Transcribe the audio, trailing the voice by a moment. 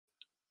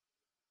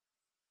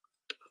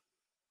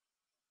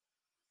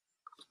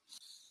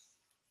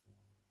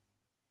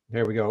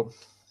Here we go.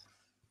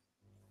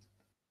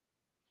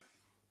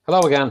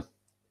 Hello again.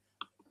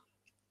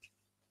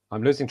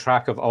 I'm losing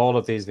track of all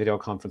of these video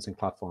conferencing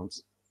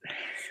platforms.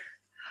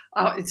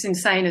 Oh, it's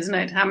insane, isn't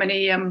it? How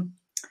many,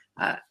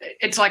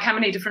 it's like how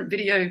many different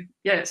video,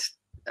 yes.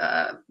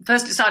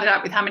 First it started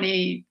out with how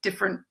many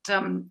different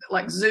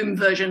like Zoom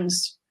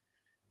versions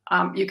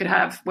you could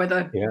have,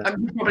 whether, Yeah.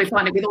 you probably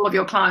find it with all of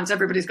your clients,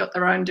 everybody's got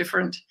their own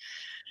different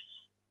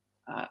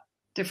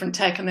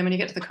tech, and then when you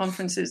get to the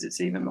conferences, it's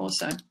even more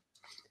so.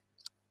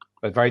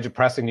 But very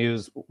depressing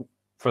news.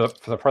 For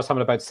the first time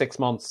in about 6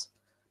 months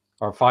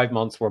or 5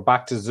 months, we're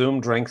back to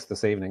Zoom drinks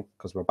this evening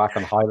because we're back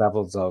on high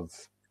levels of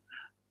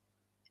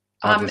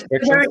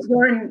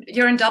restrictions.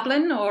 You're in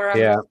Dublin, or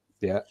yeah.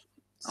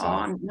 So.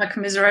 Oh, my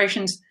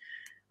commiserations.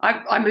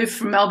 I moved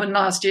from Melbourne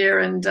last year,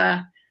 and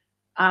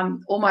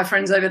all my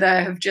friends over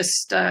there have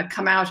just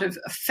come out of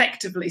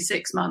effectively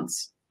 6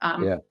 months.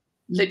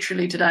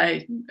 Literally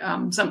today,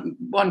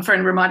 one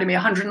friend reminded me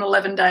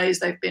 111 days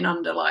they've been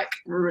under, like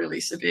really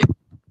severe.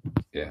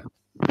 Yeah.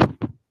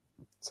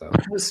 So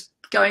it was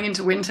going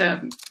into winter.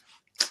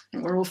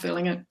 We're all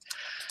feeling it.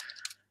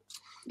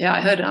 Yeah, I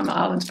heard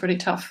Ireland's pretty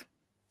tough.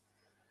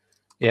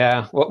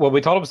 Yeah, well,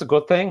 we thought it was a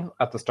good thing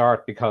at the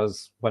start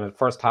because when it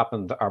first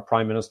happened, our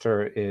prime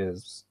minister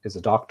is a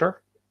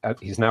doctor.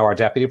 He's now our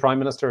deputy prime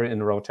minister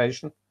in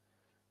rotation.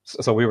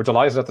 So we were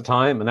delighted at the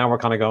time, and now we're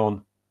kind of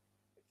going,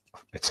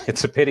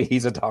 it's a pity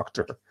he's a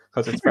doctor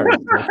because it's very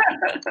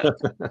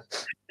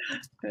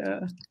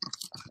yeah.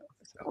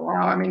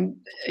 Wow, I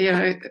mean, you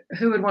know,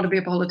 who would want to be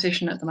a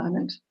politician at the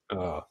moment?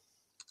 Oh.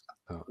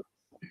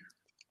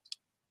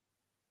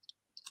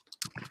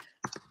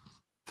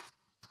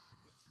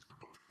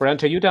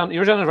 Brent, are you down?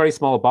 You're down a very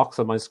small box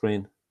on my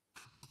screen.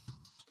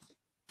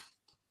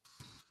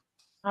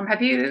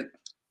 Have you?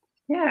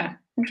 Yeah,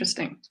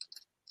 interesting.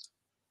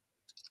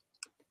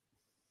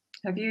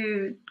 Have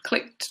you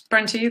clicked,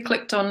 Brent? You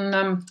clicked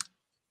on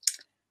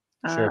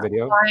share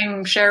video,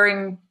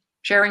 sharing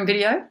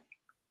video?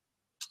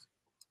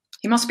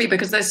 You must be,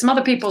 because there's some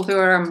other people who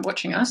are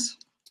watching us.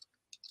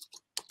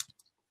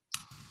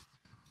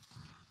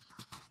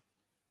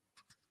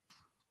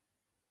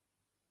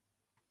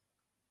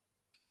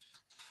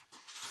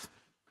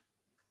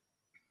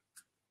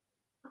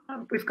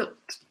 We've got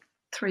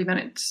 3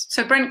 minutes.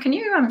 So Brent, can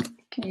you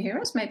hear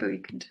us? Maybe we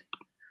could.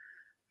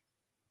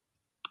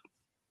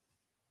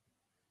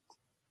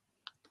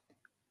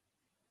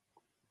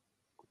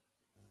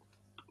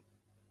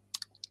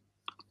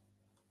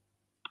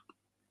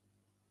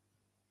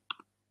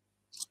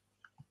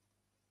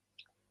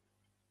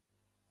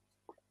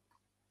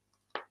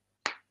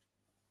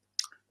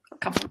 A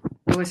couple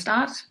before we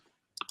start.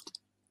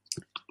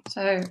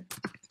 So.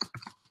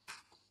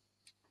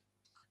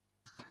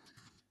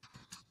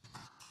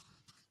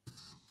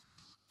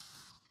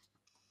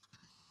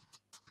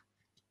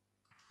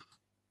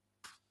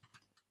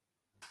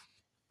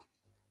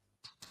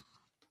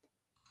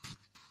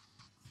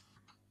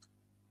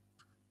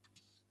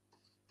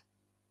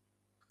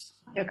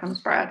 Here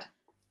comes Brad.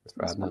 It's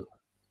Brad now.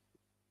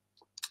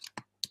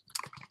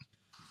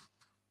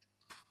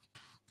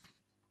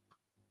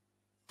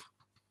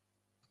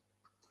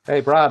 Hey,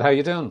 Brad, how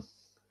you doing?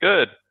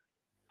 Good.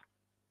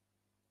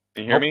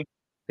 Can you hear me?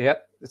 Yeah,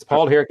 it's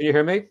Paul here. Can you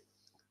hear me?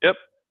 Yep.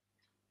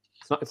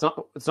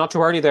 It's not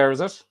too early there,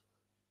 is it?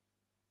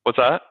 What's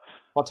that?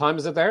 What time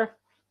is it there?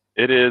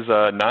 It is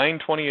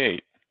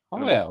 9:28.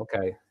 Oh yeah,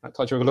 okay. I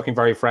thought you were looking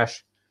very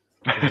fresh.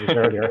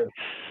 Earlier.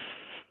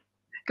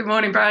 Good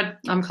morning, Brad.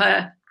 I'm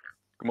Claire.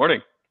 Good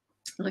morning.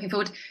 Looking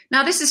forward.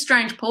 Now, this is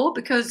strange, Paul,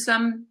 because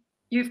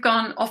you've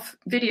gone off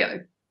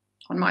video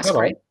on my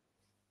screen.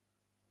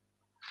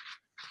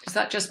 Is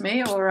that just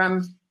me,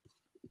 or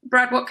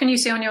Brad? What can you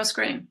see on your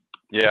screen?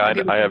 Yeah,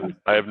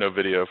 I have no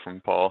video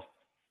from Paul.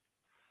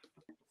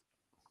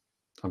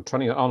 I'm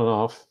turning it on and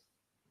off.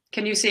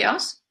 Can you see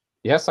us?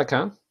 Yes, I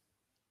can.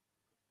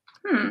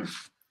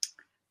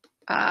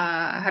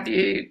 Have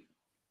you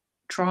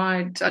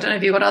tried? I don't know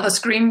if you've got other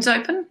screens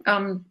open.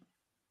 Don't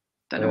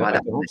know why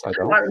that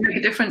would make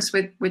a difference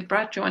with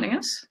Brad joining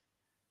us.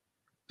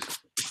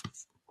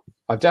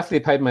 I've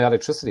definitely paid my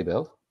electricity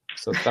bill,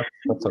 so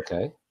that's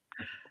okay.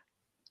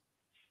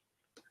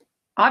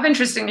 I've got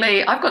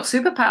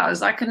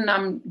superpowers. I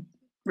can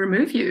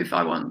remove you if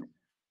I want.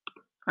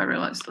 I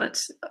realized.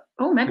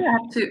 Maybe I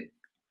have to.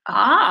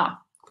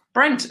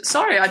 Brent,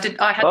 sorry, I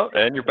had. Oh,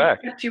 and you're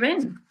back. Get you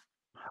in.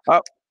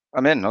 Oh,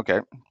 I'm in. Okay,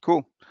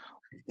 cool.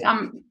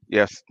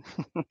 Yes.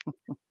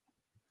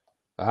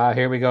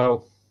 Here we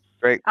go.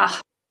 Great.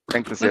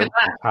 Thanks for seeing.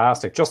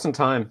 Fantastic. Just in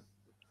time.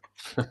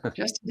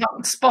 Just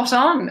spot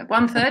on at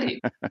 1:30.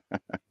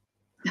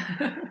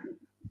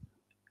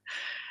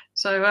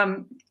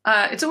 So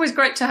it's always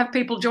great to have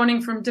people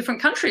joining from different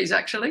countries,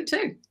 actually,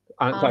 too.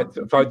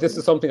 This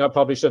is something I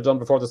probably should have done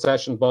before the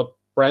session, but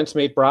Brent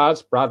meet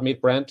Brad, Brad meet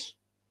Brent.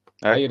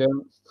 How you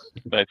doing?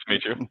 Nice to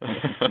meet you.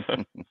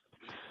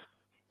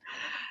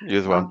 You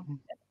as well.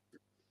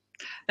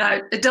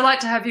 A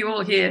delight to have you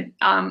all here.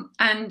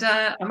 And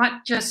I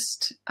might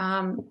just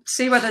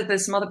see whether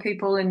there's some other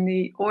people in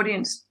the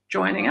audience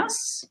joining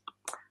us.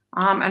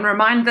 And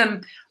remind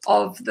them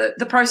of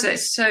the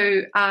process.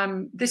 So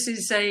this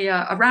is a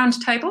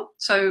round table.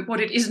 So what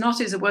it is not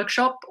is a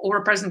workshop or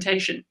a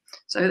presentation.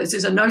 So this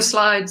is a no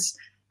slides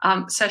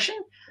session.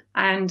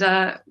 And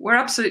we're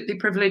absolutely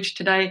privileged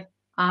today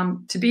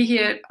to be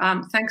here,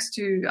 thanks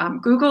to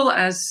Google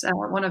as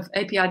one of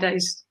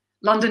Apidays'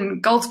 London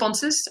Gold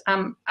sponsors,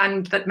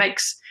 and that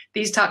makes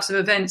these types of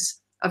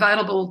events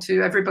available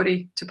to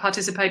everybody to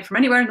participate from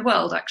anywhere in the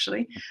world,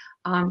 actually,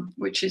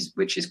 which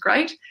is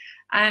great.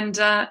 And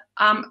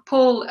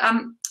Paul,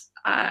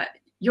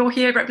 you're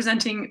here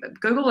representing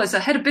Google as a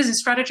head of business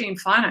strategy and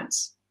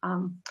finance.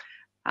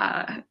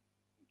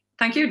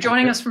 Thank you,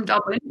 joining us from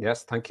Dublin.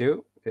 Yes, thank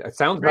you. It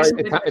sounds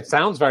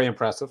very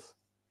impressive.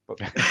 We'll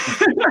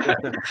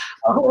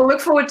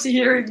look forward to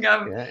hearing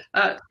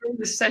through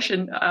this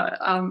session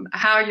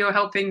how you're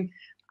helping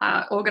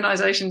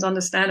organizations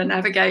understand and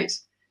navigate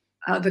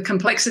the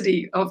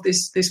complexity of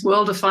this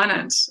world of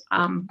finance.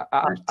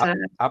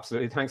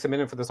 Absolutely. Thanks a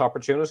million for this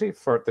opportunity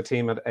for the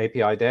team at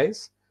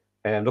Apidays.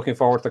 And looking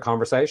forward to the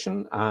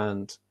conversation.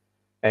 And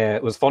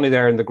it was funny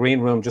there in the green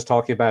room just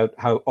talking about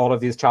how all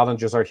of these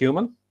challenges are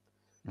human.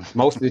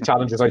 Most of the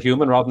challenges are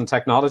human rather than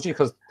technology,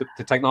 because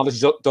the technology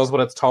does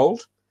what it's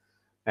told.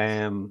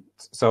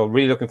 So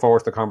really looking forward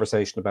to the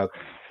conversation about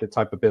the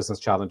type of business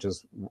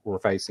challenges we're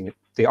facing,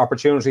 the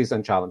opportunities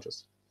and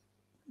challenges.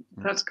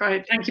 That's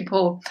great. Thank you,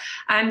 Paul.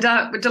 And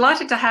we're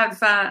delighted to have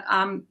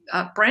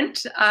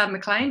Brent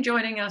McLean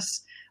joining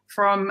us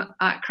from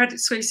Credit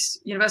Suisse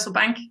Universal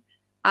Bank.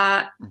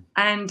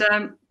 And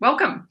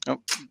welcome.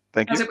 Oh,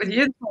 thank you. How's it with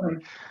you this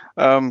morning?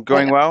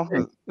 Going well.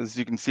 As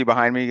you can see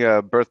behind me, a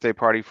birthday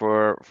party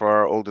for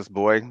our oldest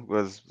boy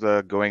was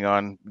going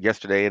on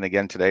yesterday and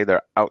again today.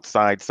 They're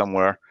outside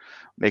somewhere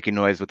making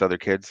noise with other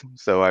kids.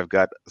 So I've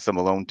got some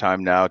alone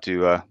time now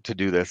to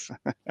do this.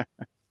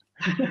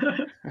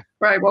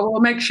 Right. Well,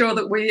 we'll make sure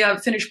that we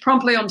finish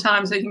promptly on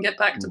time so you can get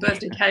back to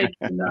birthday cake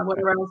and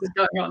whatever else is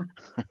going on.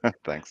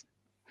 Thanks.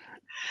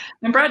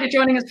 And Brad, you're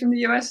joining us from the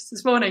US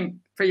this morning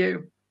for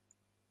you.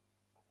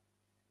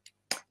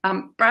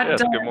 Brad.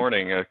 Yes, good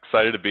morning.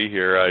 Excited to be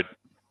here.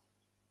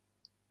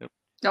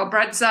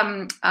 Brad's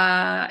heads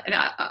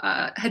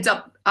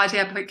up IT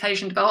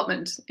application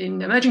development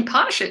in emerging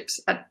partnerships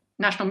at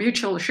National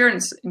Mutual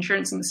Insurance in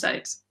the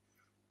States.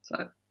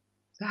 So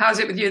how's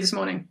it with you this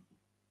morning?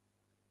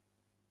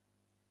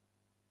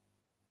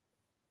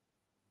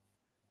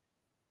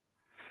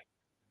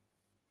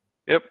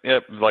 Yep.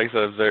 Like I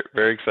said, I was very,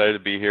 very excited to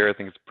be here. I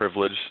think it's a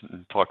privilege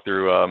and talk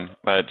through.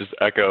 I just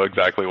echo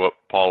exactly what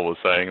Paul was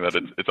saying, that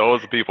it's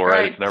always the people,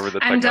 right? It's never the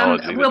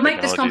technology. And we'll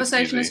make this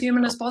conversation as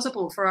human as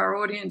possible for our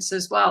audience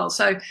as well.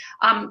 So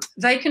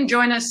they can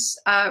join us.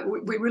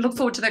 We look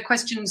forward to their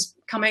questions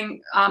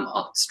coming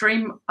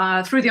stream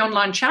through the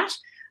online chat.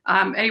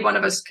 Any one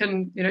of us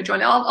can,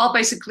 join. I'll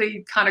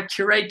basically kind of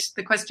curate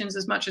the questions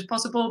as much as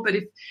possible. But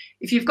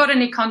if you've got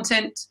any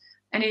content,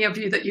 any of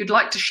you that you'd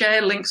like to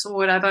share, links or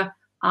whatever,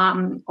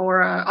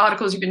 or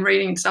articles you've been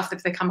reading and stuff,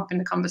 if they come up in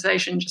the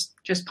conversation,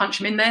 just punch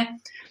them in there.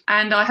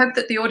 And I hope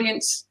that the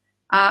audience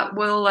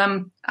will,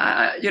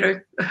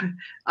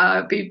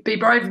 be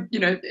brave,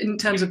 in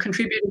terms of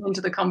contributing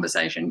into the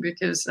conversation,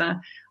 because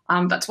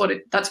that's what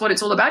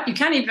it's all about. You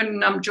can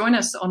even join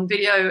us on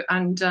video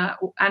and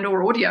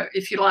or audio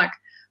if you like.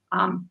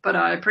 But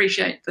I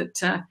appreciate that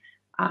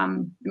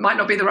it might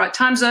not be the right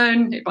time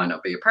zone. It might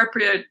not be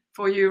appropriate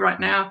for you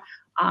right now.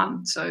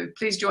 So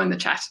please join the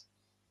chat.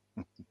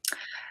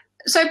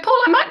 So, Paul,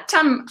 I might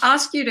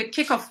ask you to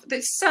kick off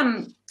this.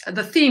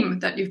 The theme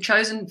that you've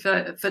chosen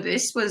for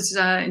this was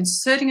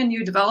inserting a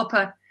new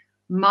developer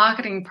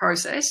marketing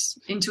process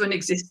into an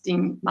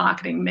existing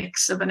marketing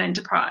mix of an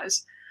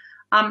enterprise.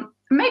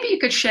 Maybe you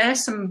could share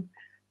some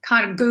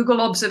kind of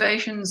Google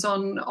observations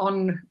on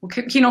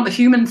keen on the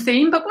human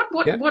theme, but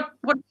what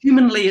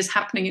humanly is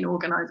happening in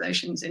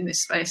organizations in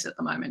this space at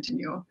the moment, in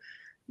your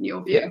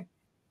view? Yeah.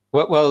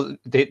 Well,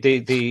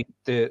 the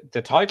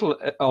title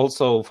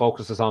also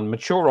focuses on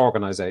mature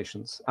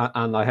organizations,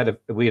 and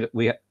we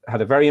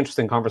had a very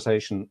interesting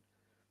conversation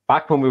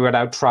back when we were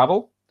out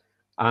travel,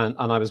 and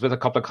I was with a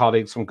couple of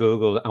colleagues from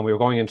Google, and we were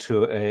going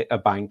into a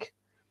bank,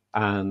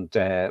 and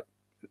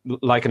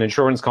like an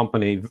insurance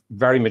company,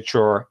 very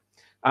mature,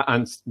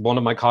 and one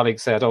of my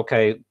colleagues said,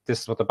 "Okay,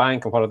 this is what the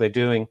bank, and what are they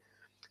doing?"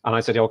 And I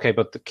said, "Okay,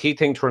 but the key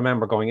thing to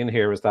remember going in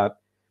here is that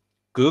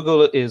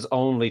Google is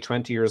only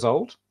 20 years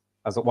old."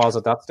 As it was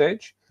at that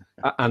stage,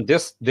 and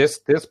this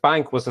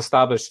bank was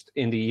established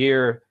in the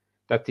year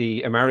that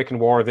the American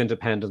War of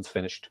Independence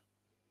finished.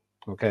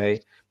 Okay,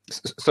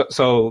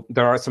 so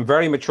there are some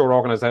very mature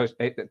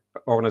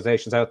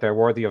organizations out there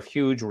worthy of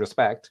huge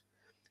respect,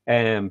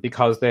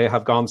 because they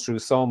have gone through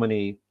so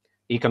many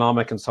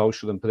economic and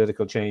social and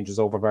political changes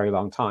over a very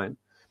long time.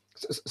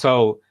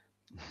 So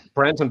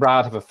Brent and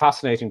Brad have a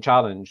fascinating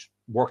challenge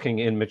working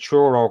in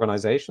mature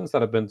organizations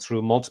that have been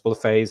through multiple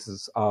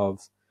phases of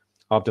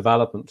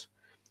development.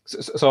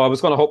 So I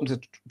was going to hope to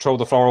throw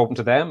the floor open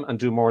to them and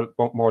do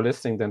more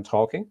listening than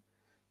talking.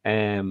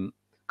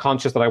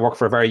 Conscious that I work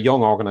for a very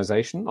young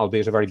organization,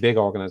 albeit a very big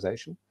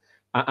organization.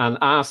 and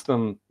ask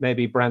them,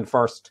 maybe Brent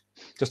first,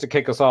 just to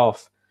kick us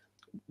off,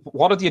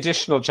 what are the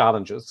additional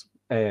challenges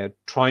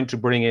trying to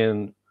bring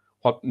in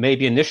what may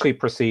be initially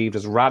perceived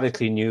as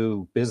radically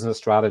new business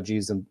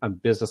strategies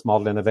and business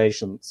model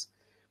innovations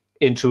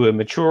into a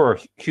mature,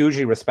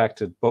 hugely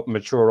respected, but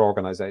mature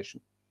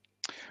organization?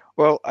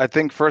 Well, I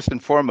think first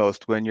and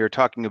foremost, when you're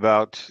talking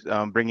about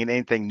bringing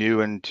anything new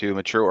into a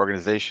mature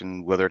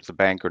organization, whether it's a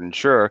bank or an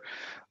insurer,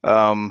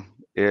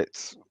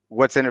 it's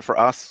what's in it for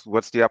us,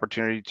 what's the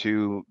opportunity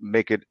to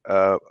make it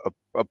a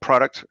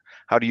product,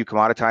 how do you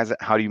commoditize it,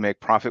 how do you make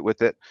profit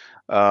with it,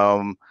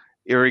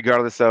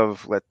 irregardless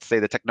of, let's say,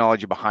 the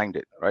technology behind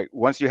it, right?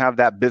 Once you have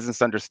that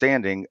business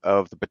understanding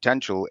of the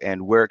potential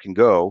and where it can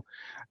go,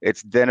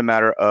 it's then a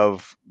matter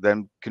of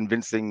them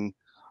convincing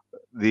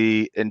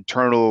the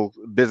internal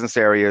business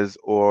areas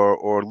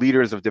or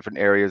leaders of different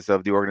areas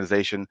of the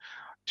organization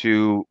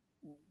to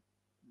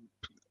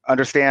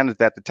understand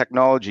that the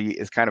technology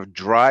is kind of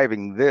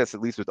driving this,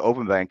 at least with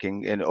open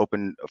banking and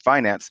open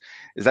finance,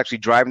 is actually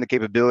driving the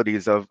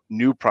capabilities of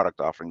new product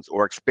offerings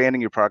or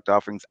expanding your product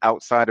offerings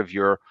outside of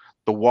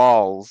the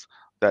walls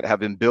that have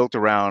been built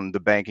around the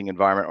banking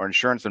environment or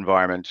insurance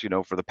environment,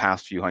 for the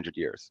past few hundred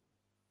years.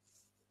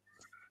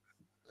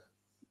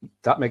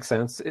 That makes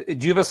sense.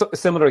 Do you have a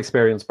similar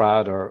experience,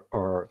 Brad,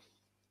 or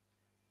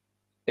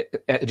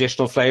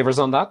additional flavors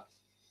on that?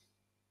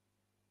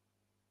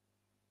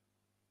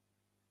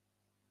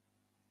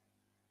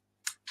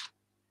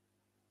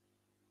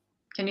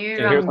 Can you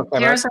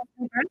hear us?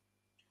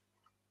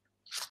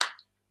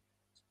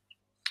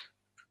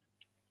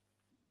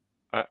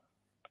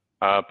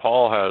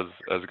 Paul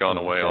has gone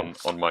away on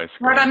my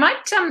screen. Right, I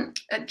might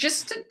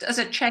just as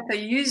a check, are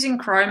you using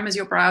Chrome as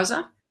your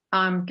browser?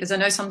 Because I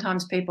know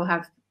sometimes people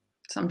have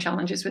some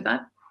challenges with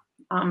that.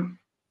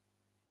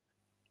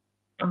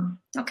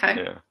 Okay.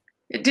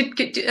 Yeah. Did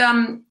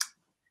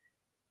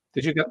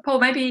you get Paul?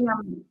 Maybe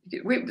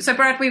so,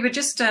 Brad. We were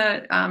just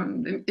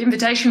the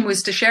invitation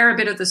was to share a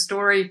bit of the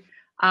story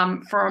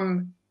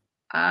from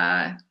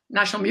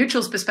National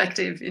Mutual's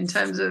perspective in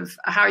terms of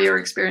how you're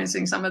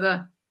experiencing some of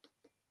the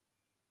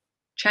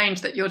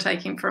change that you're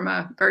taking from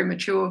a very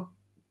mature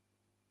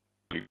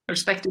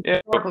perspective.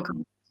 Yeah.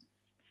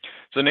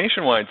 So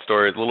Nationwide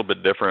story is a little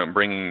bit different,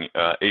 bringing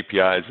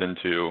APIs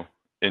into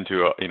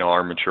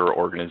our mature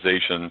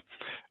organization.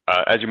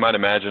 As you might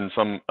imagine,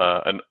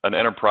 an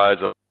enterprise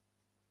of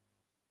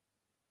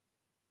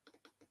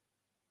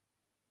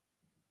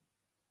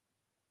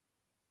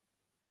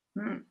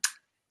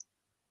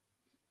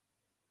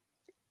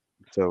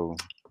So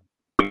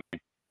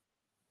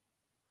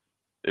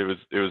it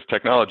was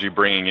technology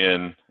bringing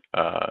in,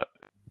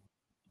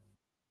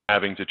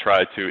 having to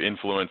try to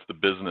influence the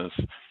business,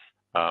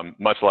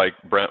 much like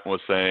Brent was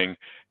saying.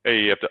 Hey,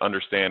 you have to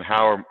understand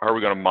how are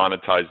we going to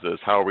monetize this?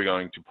 How are we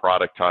going to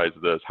productize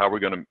this? How are we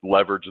going to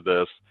leverage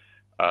this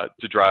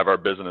to drive our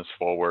business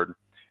forward?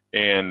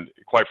 And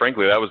quite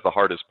frankly, that was the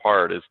hardest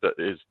part, is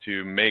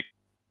to make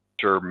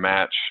sure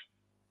match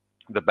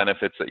the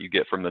benefits that you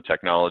get from the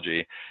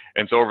technology.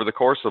 And so over the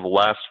course of the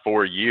last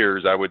 4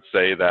 years, I would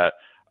say that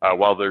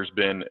while there's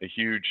been a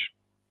huge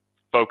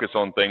focus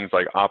on things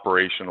like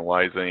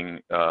operationalizing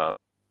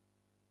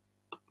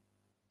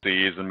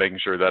these and making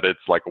sure that it's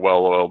like a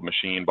well-oiled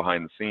machine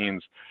behind the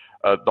scenes,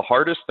 the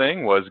hardest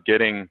thing was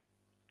getting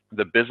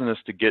the business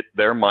to get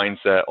their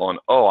mindset on,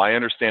 oh, I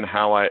understand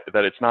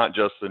that it's not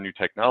just the new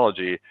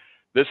technology.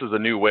 This is a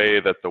new way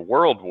that the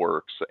world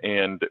works,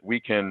 and we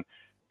can,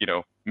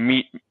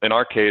 meet. In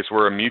our case,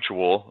 we're a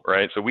mutual,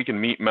 right? So we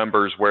can meet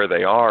members where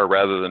they are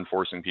rather than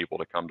forcing people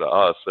to come to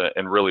us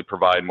and really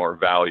provide more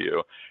value.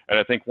 And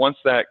I think once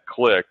that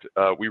clicked,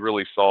 we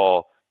really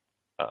saw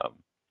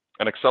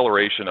an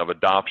acceleration of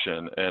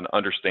adoption and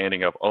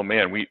understanding of, oh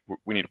man, we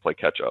need to play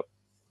catch up.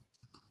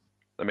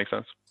 That make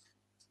sense?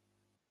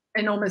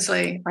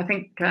 Enormously. I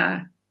think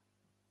very,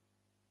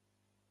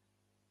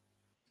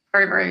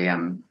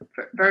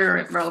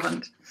 very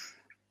relevant.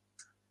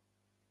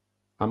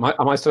 Am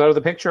I still out of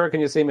the picture? Can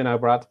you see me now,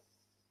 Brad?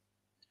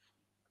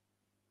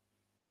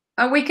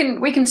 We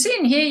can see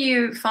and hear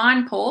you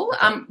fine, Paul.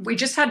 We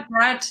just had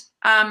Brad.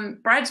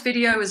 Brad's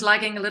video is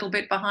lagging a little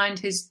bit behind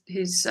his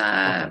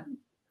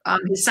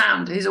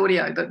sound, his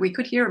audio, but we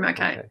could hear him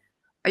okay.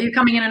 Are you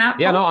coming in and out,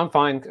 Paul? Yeah, no, I'm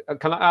fine.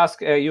 Can I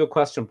ask you a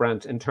question,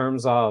 Brent, in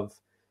terms of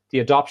the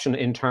adoption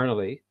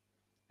internally?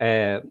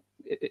 I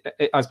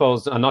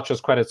suppose, and not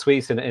just Credit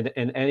Suisse, in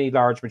any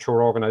large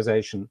mature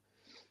organization,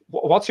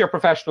 what's your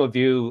professional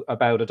view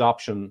about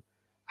adoption?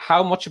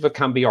 How much of it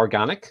can be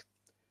organic,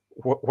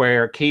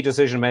 where key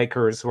decision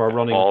makers who are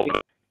running... All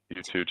of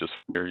you two just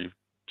hear you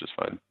just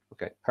fine.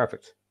 Okay,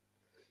 perfect.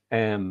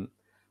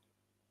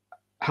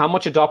 How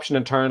much adoption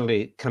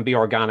internally can be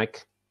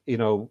organic,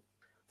 from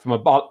a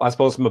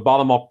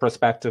bottom-up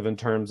perspective in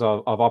terms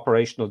of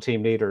operational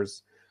team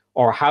leaders,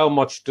 or how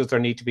much does there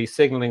need to be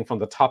signaling from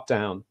the top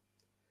down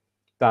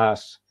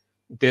that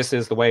this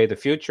is the way of the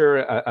future,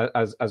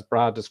 as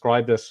Brad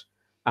described it,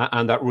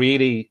 and that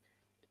really,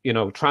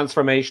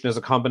 transformation is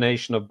a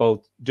combination of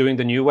both doing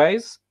the new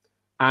ways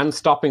and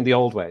stopping the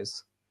old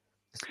ways.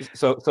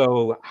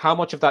 So how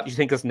much of that do you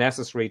think is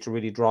necessary to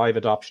really drive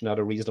adoption at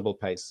a reasonable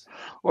pace?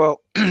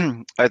 Well,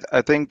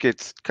 I think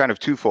it's kind of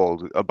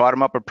twofold. A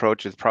bottom-up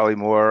approach is probably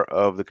more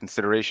of the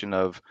consideration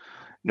of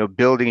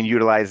building and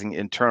utilizing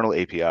internal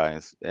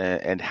APIs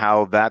and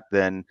how that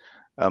then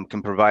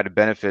can provide a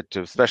benefit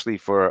to, especially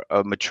for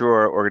a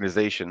mature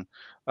organization,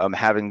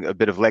 having a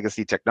bit of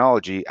legacy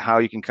technology, how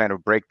you can kind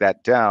of break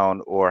that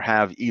down or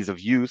have ease of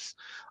use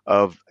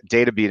of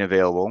data being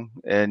available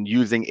and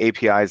using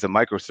APIs and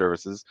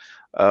microservices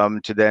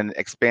to then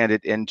expand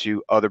it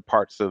into other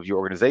parts of your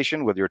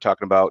organization, whether you're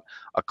talking about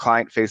a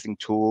client-facing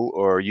tool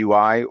or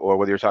UI, or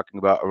whether you're talking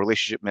about a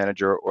relationship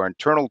manager or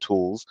internal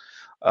tools,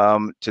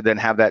 to then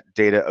have that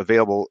data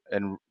available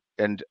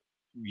and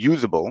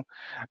usable.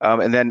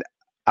 And then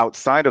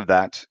outside of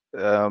that,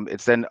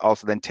 it's then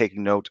also then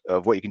taking note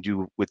of what you can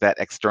do with that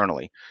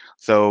externally.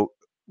 So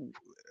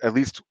at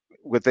least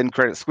within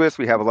Credit Suisse,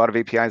 we have a lot of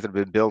APIs that have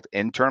been built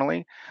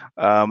internally,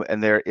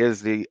 and there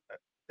is the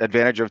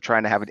advantage of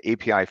trying to have an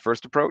API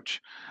first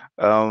approach.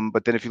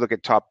 But then if you look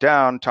at top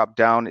down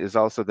is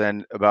also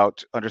then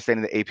about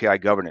understanding the API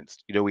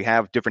governance. We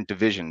have different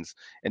divisions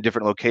in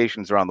different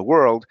locations around the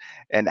world,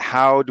 and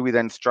how do we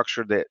then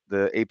structure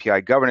the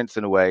API governance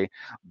in a way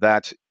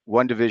that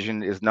one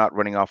division is not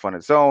running off on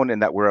its own,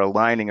 and that we're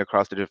aligning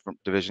across the different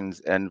divisions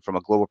and from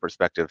a global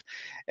perspective.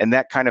 And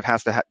that kind of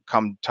has to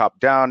come top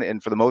down,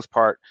 and for the most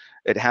part,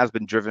 it has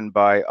been driven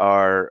by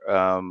our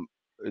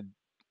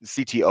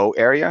CTO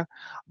area,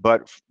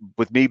 but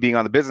with me being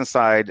on the business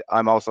side,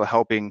 I'm also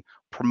helping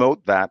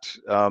promote that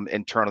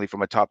internally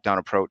from a top-down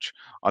approach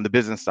on the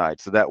business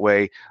side. So that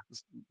way,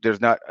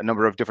 there's not a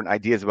number of different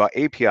ideas about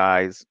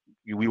APIs.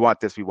 We want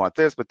this,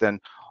 but then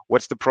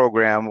what's the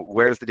program?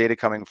 Where's the data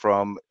coming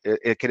from?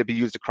 Can it be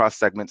used across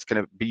segments? Can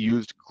it be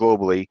used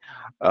globally?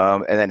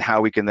 And then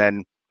how we can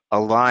then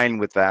align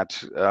with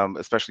that,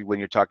 especially when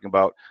you're talking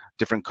about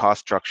different cost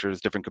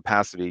structures, different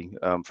capacity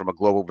from a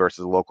global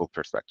versus a local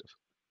perspective.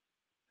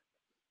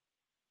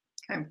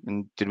 Okay.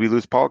 And did we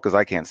lose Paul? Because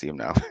I can't see him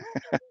now.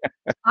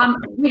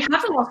 We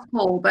haven't lost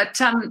Paul, but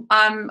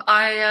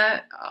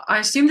I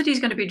assume that he's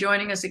going to be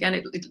joining us again.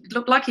 It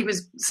looked like he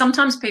was.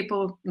 Sometimes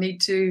people need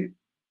to,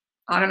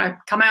 I don't know,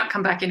 come out,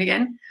 come back in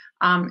again,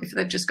 if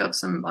they've just got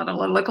some, I don't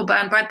know, local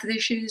bandwidth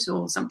issues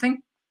or something.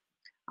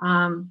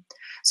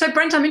 So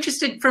Brent, I'm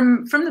interested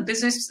from the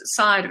business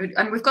side,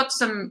 and we've got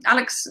some.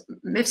 Alex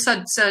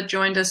Mifsad's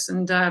joined us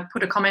and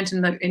put a comment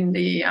in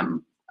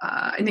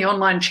the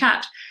online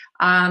chat.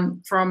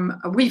 From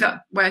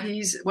Weaver, where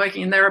he's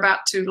working, and they're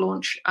about to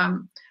launch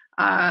an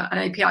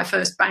API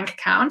first bank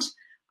account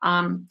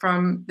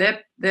from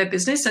their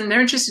business, and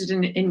they're interested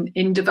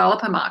in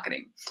developer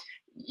marketing.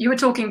 You were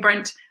talking,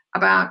 Brent,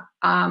 about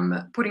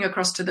putting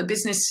across to the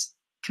business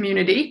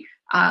community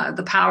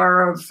the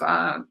power of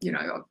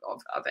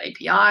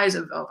APIs,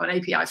 of an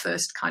API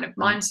first kind of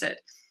mindset.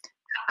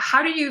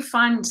 How do you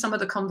find some of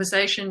the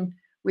conversation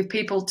with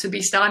people to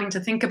be starting to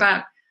think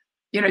about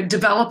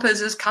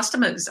developers as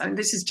customers? And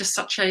this is just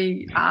such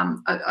a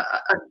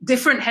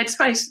different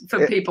headspace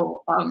for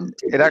people.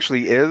 It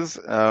actually is.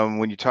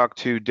 When you talk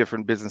to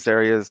different business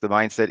areas, the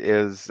mindset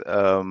is,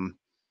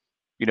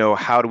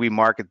 how do we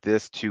market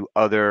this to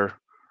other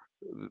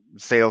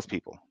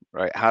salespeople,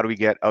 right? How do we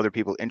get other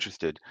people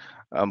interested?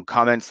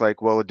 Comments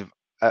like, well,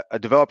 a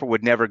developer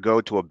would never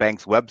go to a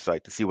bank's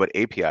website to see what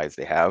APIs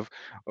they have,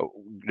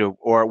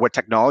 or what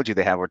technology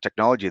they have or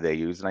technology they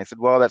use. And I said,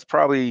 well, that's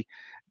probably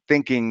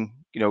thinking,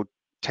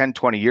 10,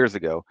 20 years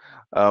ago.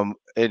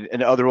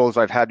 In other roles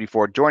I've had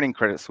before joining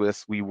Credit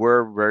Suisse, we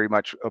were very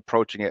much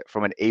approaching it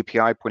from an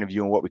API point of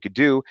view and what we could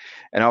do.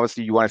 And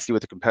obviously you want to see what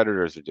the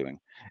competitors are doing.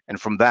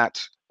 And from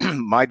that,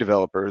 my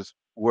developers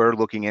were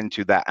looking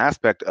into that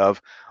aspect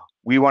of,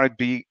 we want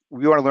to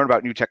learn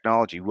about new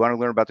technology. We want to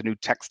learn about the new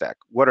tech stack.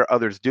 What are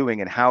others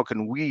doing, and how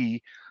can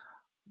we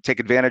take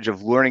advantage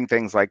of learning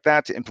things like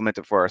that to implement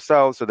it for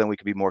ourselves, so then we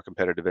can be more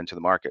competitive into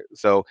the market.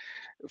 So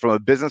from a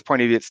business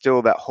point of view, it's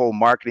still that whole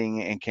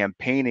marketing and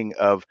campaigning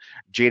of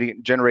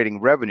generating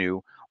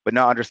revenue, but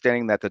not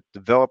understanding that the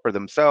developer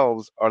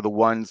themselves are the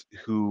ones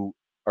who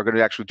are going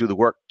to actually do the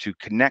work to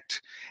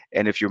connect.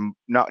 And if you're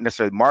not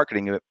necessarily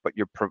marketing it, but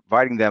you're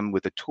providing them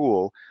with a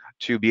tool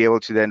to be able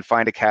to then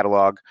find a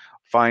catalog,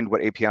 find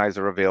what APIs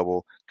are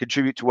available,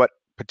 contribute to what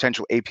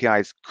potential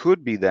APIs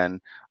could be then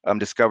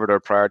discovered or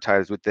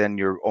prioritized within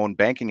your own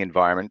banking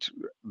environment,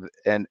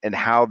 and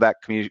how that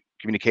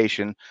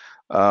communication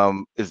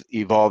is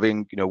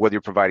evolving, whether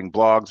you're providing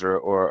blogs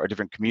or a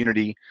different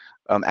community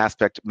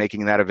aspect,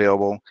 making that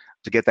available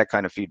to get that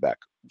kind of feedback.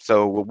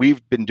 So what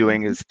we've been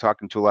doing is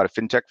talking to a lot of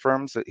fintech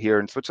firms here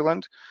in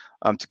Switzerland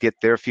to get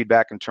their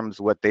feedback in terms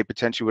of what they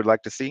potentially would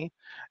like to see.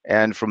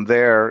 And from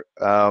there,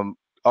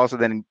 also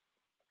then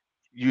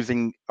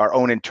using our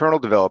own internal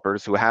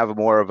developers who have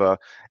more of a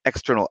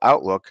external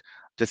outlook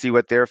to see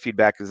what their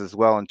feedback is as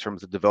well in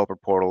terms of developer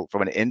portal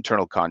from an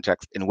internal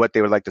context, and what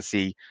they would like to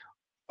see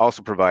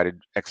also provided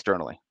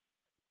externally.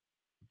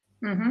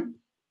 Mm-hmm.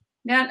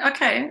 Yeah,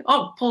 okay.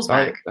 Oh, Paul's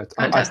back.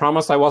 I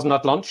promised I wasn't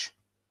at lunch.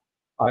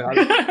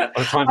 I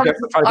was trying to get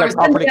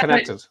properly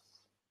connected.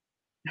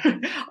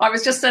 I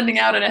was just sending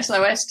out an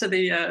SOS to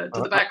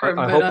the back room.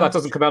 I hope that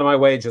doesn't come out of my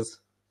wages.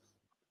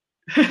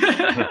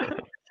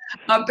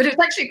 But it's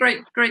actually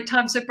a great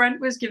time. So Brent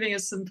was giving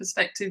us some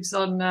perspectives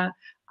on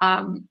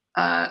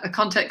a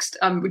context,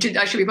 which is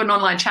actually, we've got an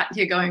online chat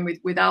here going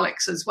with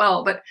Alex as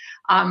well. But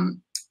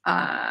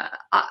Brad,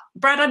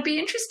 I'd be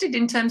interested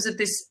in terms of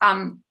this,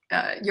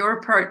 your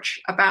approach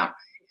about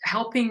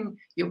helping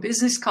your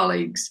business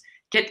colleagues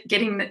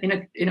getting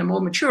in a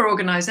more mature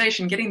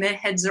organization, getting their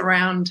heads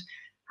around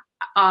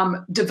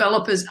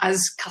developers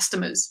as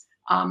customers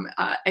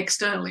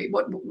externally.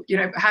 What, you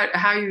know,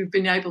 how you've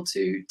been able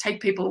to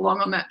take people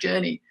along on that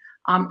journey,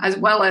 as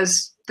well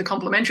as the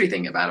complementary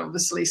thing about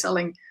obviously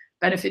selling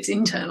benefits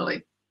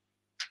internally.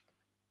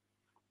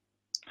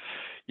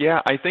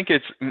 Yeah, I think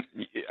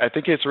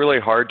it's really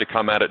hard to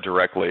come at it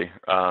directly.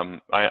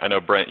 I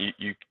know, Brent,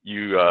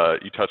 you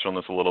touched on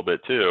this a little bit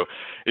too.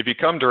 If you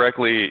come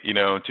directly, you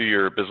know, to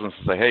your business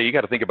and say, hey, you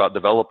got to think about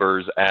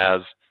developers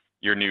as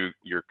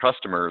your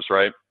customers,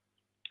 right?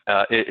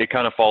 It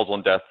kind of falls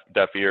on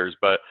deaf ears.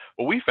 But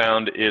what we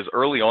found is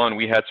early on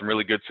we had some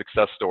really good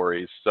success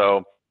stories.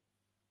 So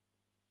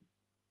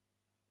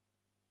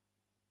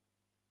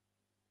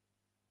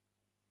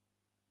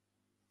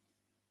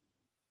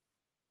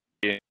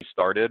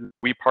started,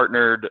 we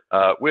partnered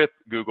with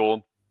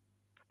Google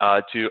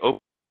to open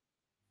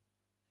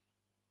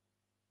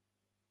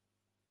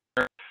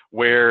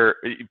where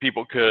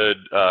people could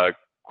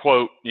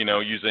quote, you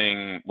know,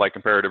 using like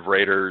comparative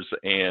raters,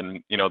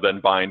 and you know, then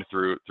bind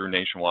through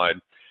Nationwide.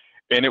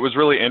 And it was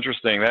really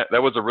interesting.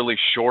 That was a really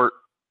short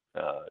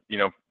you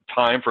know,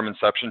 time from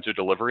inception to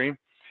delivery.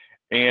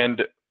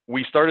 And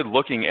we started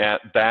looking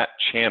at that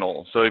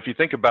channel. So if you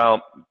think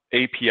about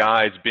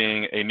APIs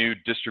being a new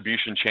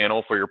distribution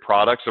channel for your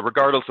product, so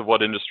regardless of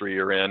what industry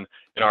you're in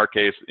our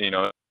case, you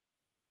know,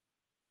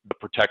 the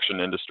protection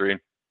industry,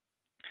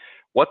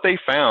 what they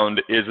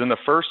found is in the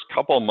first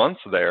couple of months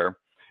there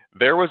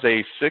was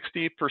a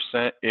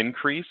 60%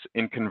 increase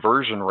in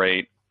conversion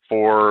rate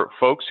for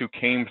folks who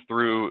came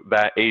through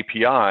that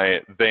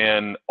API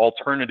than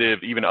alternative,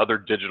 even other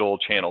digital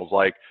channels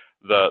like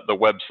the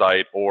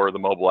website or the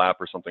mobile app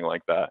or something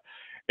like that.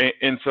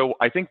 And so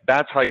I think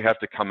that's how you have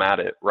to come at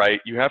it,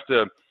 right? You have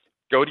to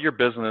go to your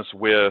business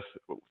with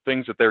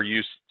things that they're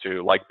used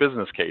to, like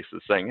business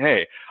cases, saying,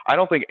 hey, I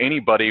don't think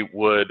anybody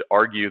would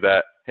argue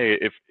that, hey,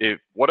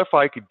 what if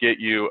I could get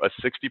you a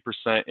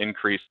 60%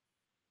 increase?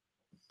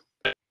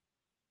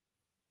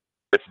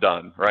 It's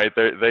done, right?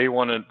 They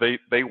want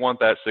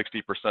that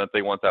 60%,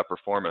 they want that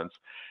performance.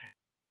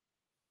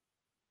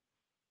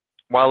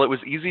 While it was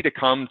easy to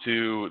come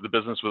to the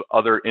business with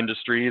other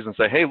industries and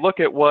say, hey,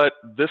 look at what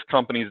this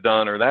company's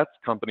done or that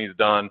company's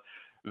done,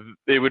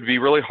 it would be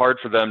really hard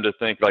for them to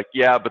think like,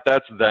 yeah, but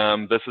that's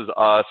them, this is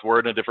us, we're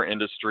in a different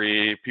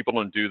industry, people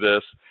don't do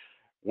this.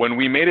 When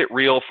we made it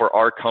real for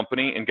our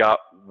company and got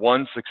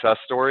one success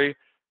story,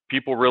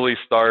 people really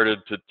started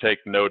to take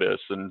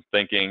notice and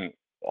thinking,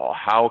 well,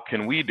 how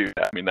can we do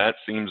that? I mean, that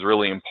seems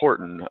really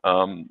important.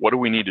 What do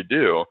we need to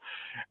do?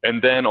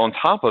 And then on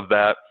top of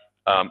that,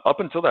 up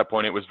until that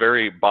point, it was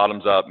very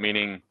bottoms up,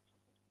 meaning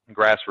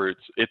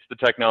grassroots. It's the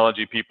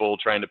technology people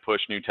trying to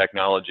push new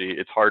technology.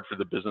 It's hard for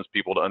the business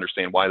people to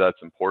understand why that's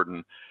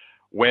important.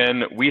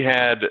 When we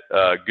had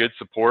good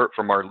support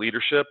from our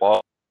leadership,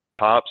 all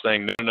top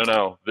saying,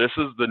 no, this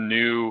is the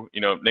new, you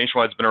know,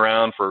 Nationwide's been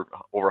around for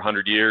over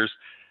 100 years.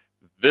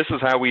 This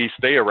is how we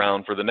stay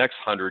around for the next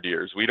 100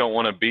 years. We don't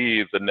want to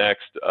be the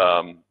next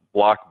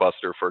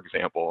Blockbuster, for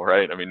example,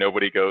 right? I mean,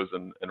 nobody goes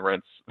and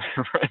rents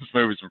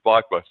movies from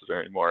Blockbuster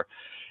anymore.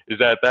 Is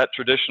that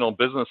traditional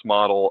business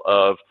model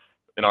of,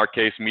 in our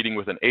case, meeting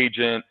with an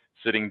agent,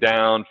 sitting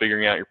down,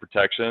 figuring out your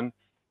protection?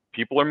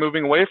 People are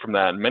moving away from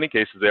that. In many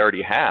cases, they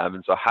already have.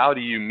 And so how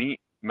do you meet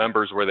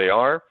members where they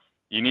are?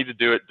 You need to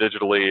do it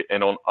digitally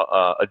and on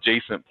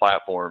adjacent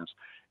platforms.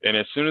 And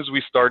as soon as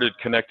we started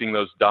connecting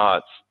those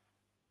dots,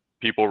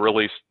 people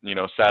really, you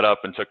know, sat up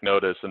and took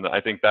notice. And I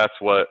think that's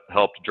what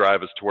helped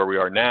drive us to where we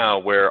are now,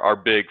 where our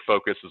big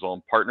focus is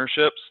on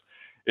partnerships.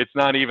 It's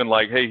not even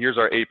like, hey, here's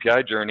our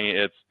API journey.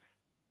 It's,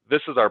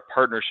 this is our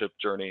partnership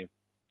journey.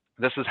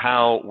 This is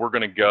how we're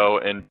going to go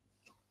and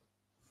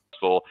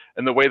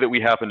the way that we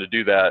happen to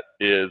do that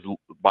is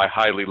by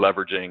highly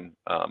leveraging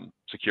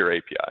secure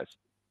APIs.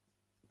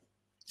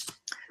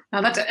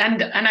 Now that's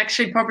and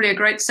actually probably a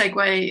great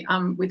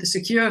segue with the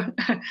secure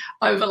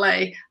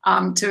overlay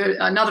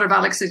to another of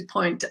Alex's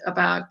point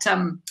about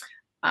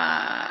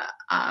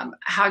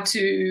how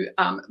to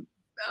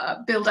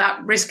build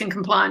out risk and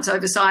compliance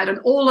oversight and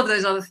all of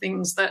those other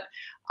things that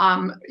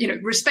you know,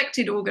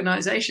 respected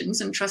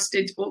organizations and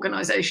trusted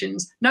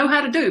organizations know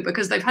how to do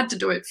because they've had to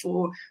do it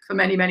for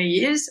many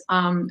years,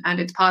 and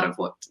it's part of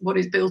what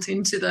is built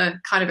into the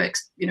kind of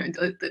you know,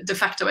 the de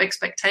facto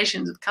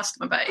expectations of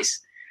customer base.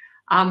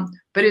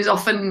 But is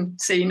often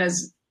seen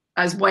as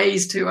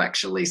ways to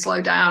actually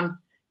slow down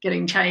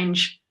getting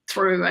change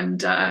through,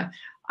 and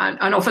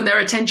often there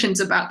are tensions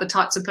about the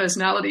types of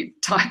personality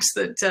types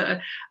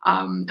that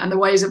and the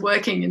ways of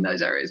working in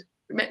those areas.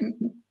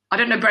 I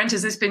don't know, Brent,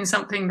 has this been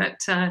something that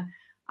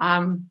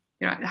How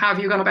have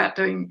you gone about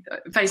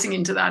facing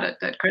into that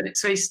at Credit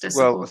Suisse?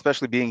 Well,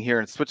 especially being here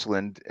in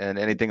Switzerland, and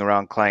anything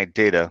around client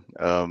data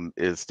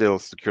is still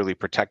securely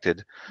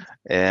protected.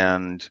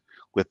 And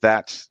with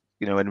that,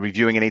 and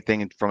reviewing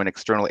anything from an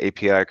external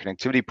API or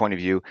connectivity point of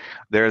view,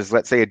 there's,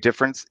 let's say, a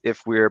difference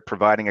if we're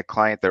providing a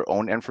client their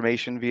own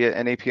information via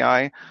an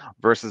API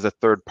versus a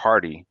third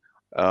party,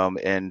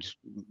 and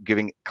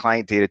giving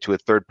client data to a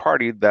third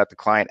party that the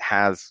client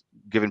has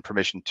given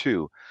permission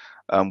to.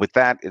 With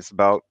that, it's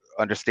about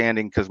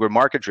understanding, because we're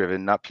market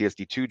driven, not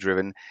PSD2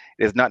 driven,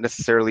 is not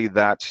necessarily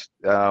that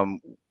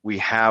we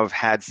have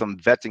had some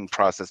vetting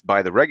process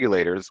by the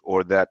regulators,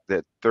 or that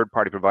the third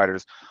party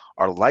providers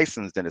are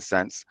licensed in a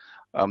sense.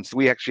 So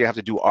we actually have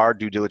to do our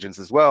due diligence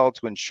as well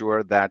to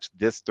ensure that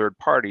this third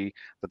party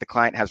that the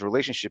client has a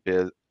relationship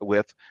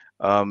with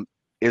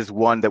is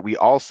one that we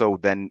also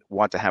then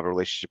want to have a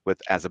relationship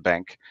with as a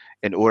bank,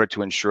 in order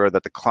to ensure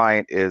that the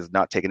client is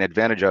not taken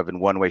advantage of in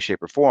one way,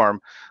 shape, or form.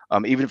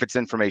 Even if it's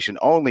information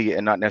only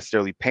and not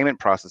necessarily payment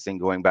processing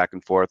going back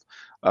and forth,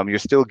 you're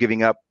still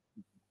giving up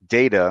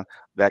data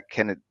that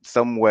can in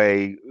some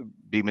way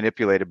be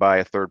manipulated by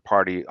a third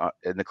party,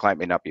 and the client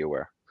may not be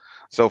aware.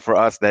 So for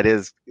us, that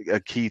is a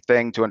key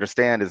thing to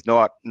understand, is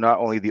not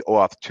only the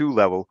OAuth 2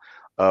 level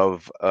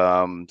of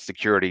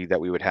security that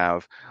we would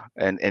have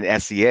and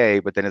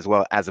SCA, but then as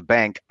well as a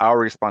bank, our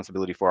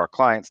responsibility for our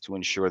clients to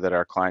ensure that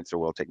our clients are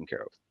well taken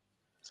care of.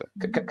 So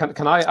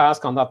can I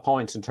ask on that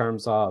point, in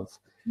terms of,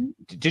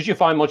 did you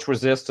find much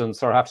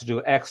resistance or have to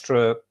do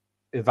extra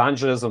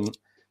evangelism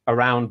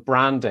around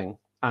branding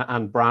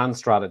and brand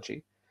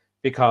strategy?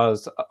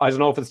 Because I don't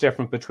know if it's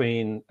different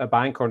between a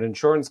bank or an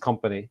insurance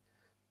company,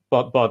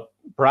 but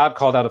Brad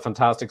called out a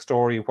fantastic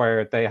story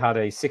where they had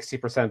a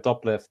 60%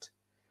 uplift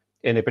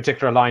in a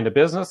particular line of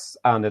business,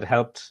 and it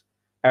helped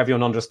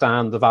everyone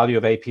understand the value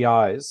of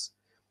APIs.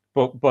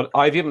 But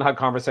I've even had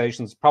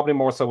conversations, probably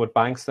more so with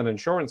banks than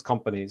insurance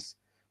companies,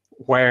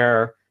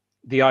 where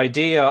the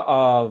idea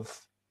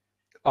of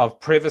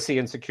privacy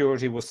and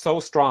security was so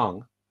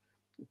strong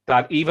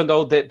that even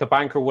though the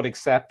banker would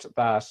accept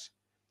that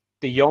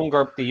the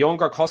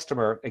younger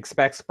customer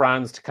expects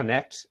brands to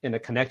connect in a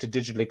connected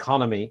digital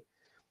economy,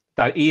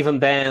 that even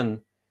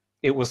then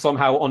it was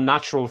somehow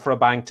unnatural for a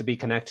bank to be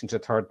connecting to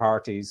third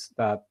parties,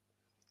 that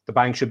the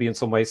bank should be in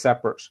some way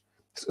separate.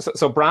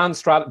 So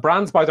brands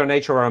by their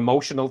nature are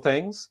emotional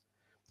things.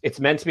 It's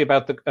meant to be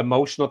about the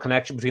emotional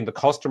connection between the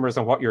customers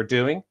and what you're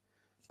doing.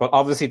 But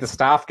obviously the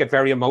staff get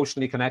very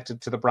emotionally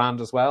connected to the brand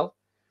as well.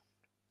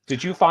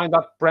 Did you find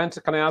that, Brent,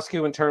 can I ask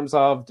you, in terms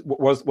of,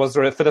 was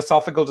there a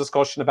philosophical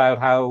discussion about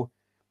how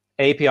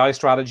API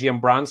strategy and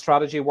brand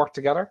strategy work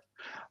together?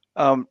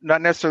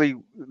 Not necessarily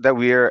that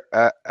we're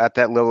at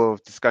that level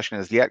of discussion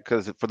as yet,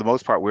 because for the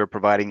most part, we're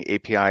providing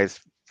APIs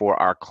for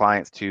our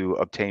clients to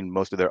obtain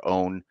most of their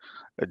own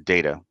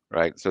data,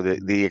 right? So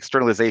the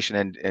externalization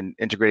and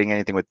integrating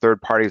anything with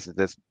third parties at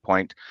this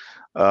point,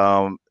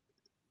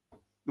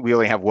 we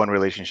only have one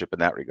relationship in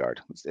that regard.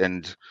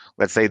 And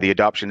let's say the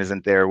adoption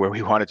isn't there where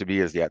we want it to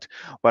be as yet.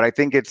 But I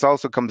think it's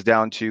also comes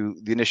down to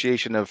the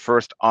initiation of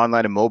first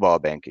online and mobile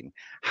banking.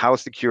 How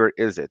secure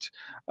is it?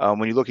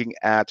 When you're looking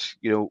at,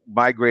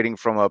 migrating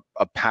from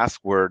a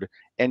password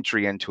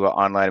entry into an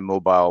online and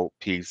mobile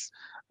piece,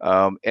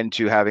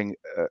 into having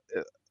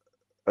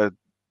a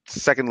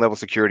second level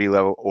security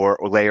level or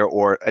layer,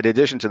 or in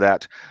addition to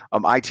that,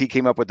 IT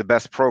came up with the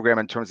best program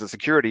in terms of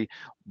security,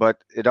 but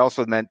it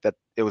also meant that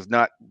it was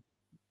not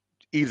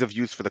ease of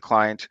use for the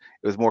client.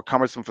 It was more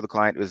cumbersome for the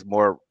client. It was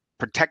more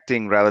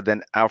protecting rather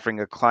than offering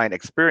a client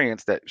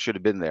experience that should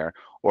have been there,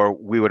 or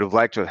we would have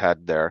liked to have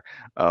had there.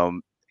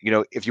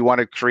 If you want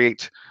to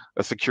create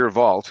a secure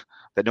vault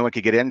that no one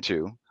could get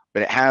into,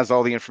 but it has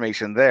all the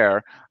information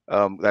there,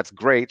 that's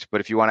great. But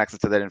if you want access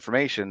to that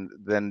information,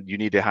 then you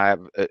need to have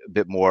a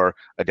bit more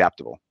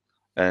adaptable.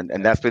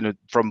 And that's been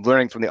from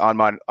learning from the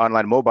online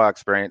mobile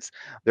experience.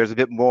 There's a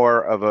bit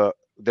more of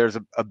there's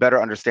a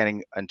better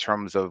understanding in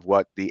terms of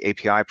what the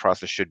API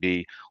process should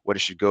be, what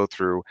it should go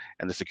through,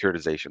 and the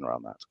securitization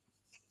around that.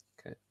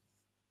 Okay.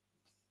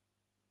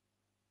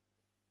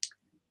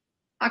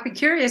 I'd be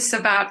curious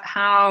about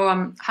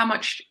how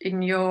much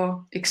in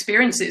your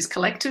experiences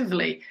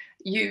collectively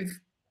you've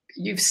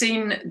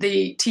seen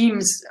the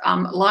teams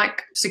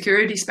like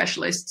security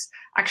specialists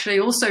actually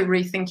also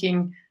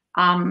rethinking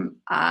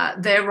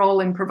their role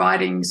in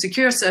providing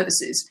secure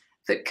services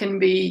that can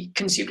be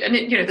consumed. And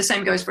the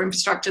same goes for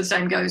infrastructure, the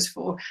same goes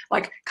for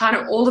kind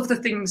of all of the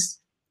things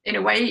in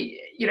a way,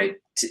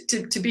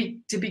 to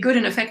be good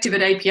and effective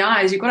at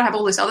APIs, you've got to have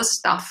all this other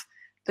stuff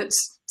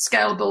that's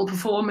scalable,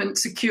 performant,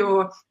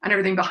 secure, and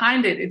everything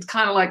behind it. It's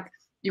kind of like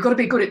you've got to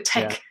be good at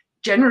tech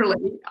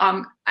generally,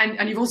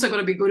 and you've also got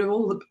to be good at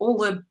all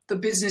the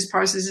business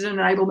processes and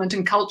enablement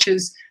and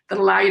cultures that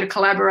allow you to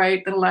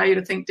collaborate, that allow you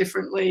to think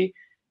differently,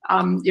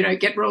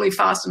 get really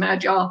fast and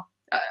agile.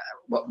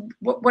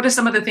 What are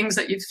some of the things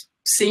that you've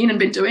seen and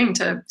been doing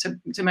to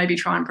maybe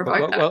try and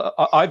provoke that? Well,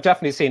 I've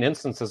definitely seen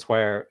instances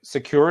where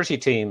security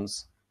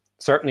teams,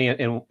 certainly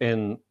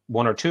in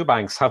one or two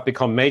banks, have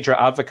become major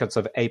advocates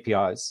of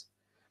APIs.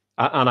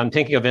 And I'm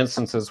thinking of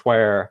instances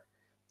where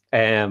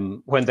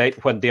when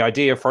the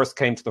idea first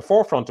came to the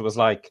forefront, it was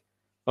like,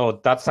 oh,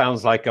 that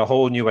sounds like a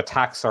whole new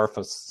attack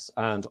surface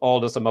and all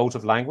this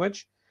emotive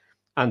language.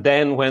 And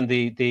then when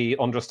the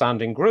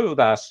understanding grew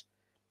that,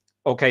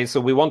 okay, so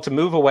we want to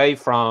move away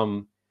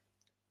from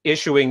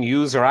issuing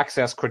user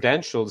access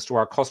credentials to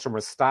our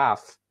customer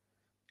staff,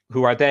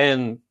 who are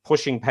then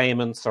pushing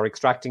payments or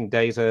extracting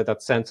data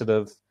that's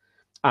sensitive.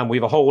 And we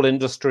have a whole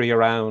industry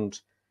around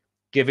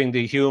giving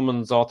the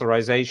humans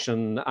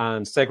authorization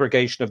and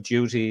segregation of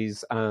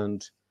duties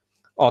and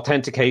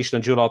authentication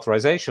and dual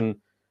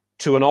authorization,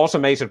 to an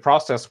automated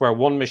process where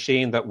one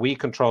machine that we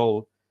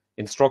control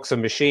instructs a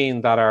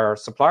machine that our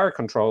supplier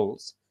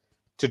controls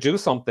to do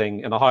something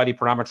in a highly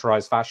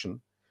parameterized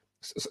fashion.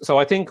 So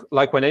I think,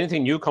 like, when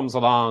anything new comes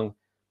along,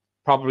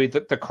 probably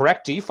the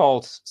correct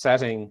default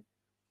setting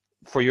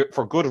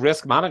for good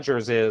risk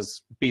managers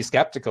is be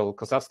skeptical,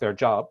 because that's their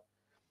job.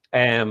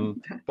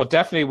 But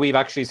definitely we've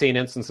actually seen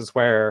instances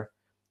where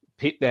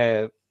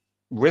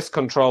risk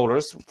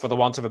controllers, for the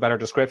want of a better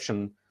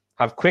description,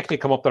 have quickly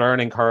come up the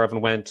learning curve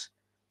and went,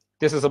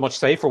 this is a much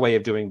safer way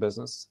of doing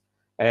business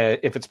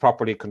if it's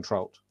properly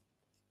controlled.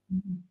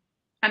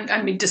 And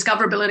I mean,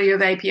 discoverability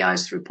of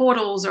APIs through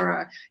portals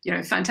are,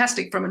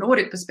 fantastic from an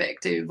audit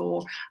perspective,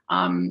 or,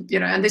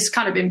 and this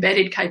kind of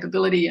embedded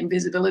capability and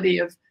visibility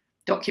of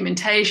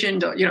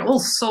documentation, all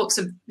sorts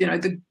of,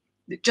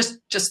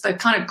 just the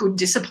kind of good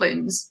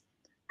disciplines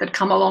that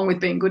come along with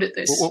being good at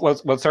this.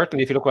 Well,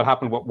 certainly, if you look what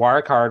happened with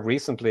Wirecard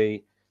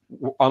recently,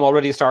 I'm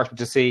already starting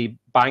to see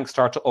banks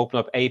start to open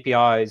up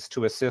APIs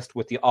to assist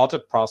with the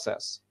audit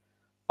process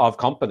of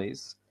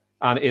companies,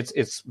 and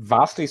it's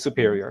vastly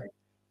superior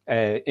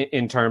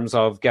in terms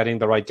of getting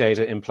the right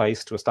data in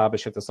place to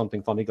establish if there's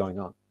something funny going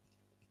on.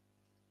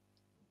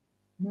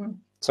 Mm-hmm.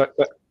 So,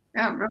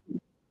 yeah,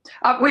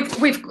 right.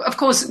 We've of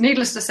course,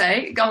 needless to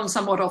say, gone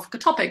somewhat off the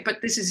topic,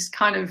 but this is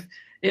kind of,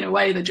 in a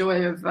way, the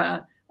joy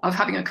of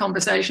having a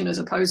conversation as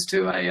opposed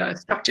to a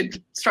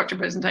structured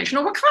presentation.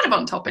 Or we're kind of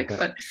on topic, okay.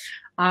 But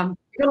a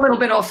little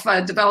bit off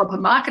developer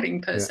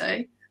marketing per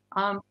se.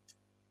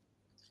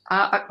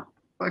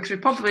 Actually,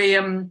 probably,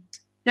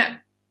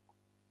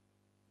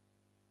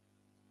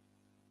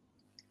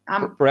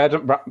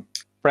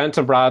 Brent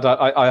and Brad,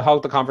 I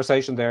hold the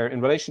conversation there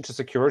in relation to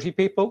security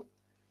people.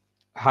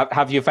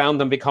 Have you found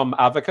them become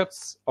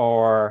advocates,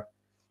 or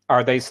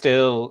are they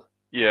still?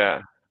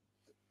 Yeah.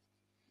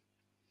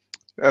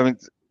 I mean,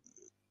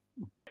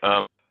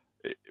 I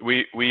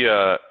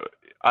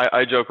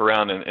joke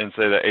around and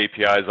say that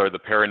APIs are the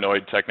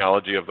paranoid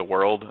technology of the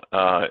world,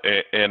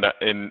 and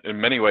in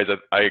many ways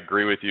I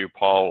agree with you,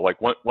 Paul. Like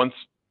once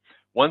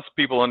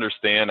people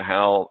understand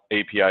how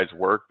APIs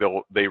work,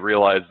 they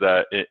realize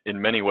that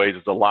in many ways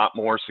it's a lot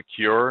more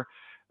secure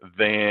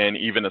than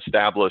even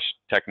established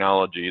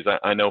technologies.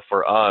 I know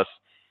for us,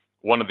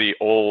 one of the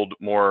old,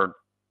 more,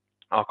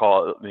 I'll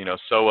call it,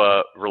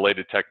 SOA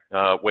related tech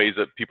ways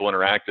that people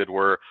interacted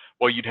were,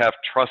 well, you'd have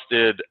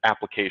trusted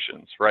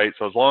applications, right?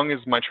 So as long as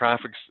my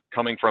traffic's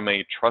coming from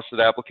a trusted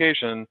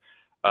application,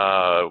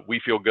 we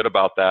feel good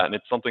about that. And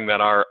it's something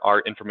that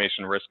our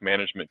information risk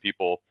management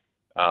people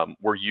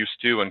were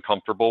used to and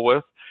comfortable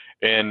with.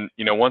 And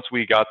once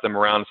we got them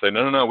around and say,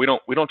 no, we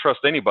don't trust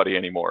anybody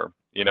anymore.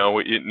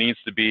 It needs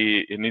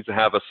to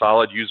have a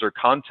solid user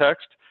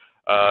context.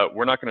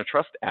 We're not going to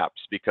trust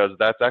apps because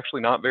that's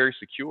actually not very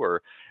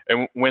secure.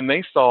 And when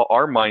they saw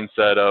our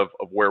mindset of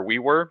where we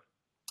were,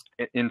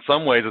 in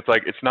some ways, it's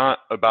like, it's not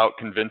about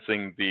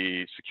convincing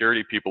the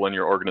security people in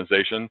your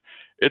organization.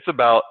 It's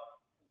about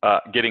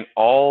getting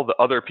all the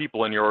other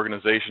people in your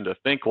organization to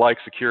think like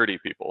security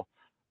people,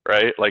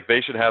 right? Like, they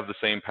should have the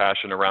same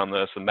passion around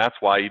this, and that's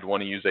why you'd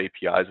want to use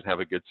APIs and have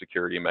a good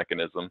security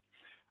mechanism.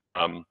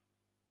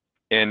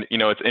 And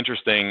it's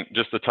interesting,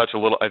 just to touch a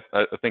little,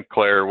 I think,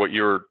 Claire, what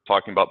you were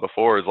talking about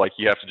before is like,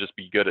 you have to just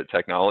be good at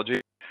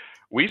technology.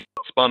 We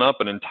spun up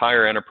an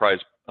entire enterprise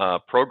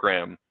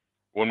program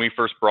when we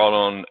first brought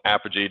on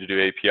Apigee to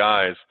do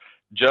APIs,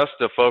 just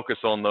to focus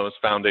on those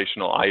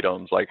foundational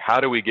items. Like,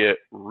 how do we get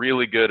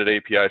really good at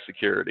API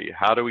security?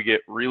 How do we get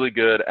really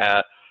good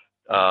at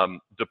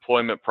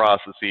deployment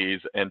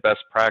processes and best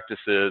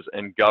practices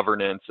and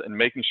governance, and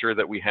making sure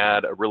that we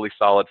had a really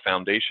solid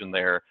foundation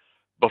there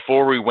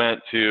before we went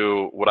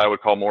to what I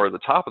would call more of the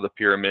top of the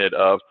pyramid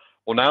of,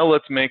 well, now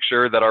let's make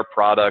sure that our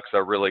products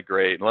are really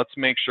great, and let's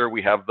make sure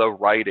we have the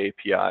right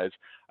APIs.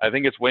 I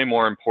think it's way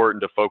more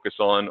important to focus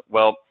on,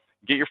 well,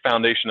 get your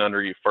foundation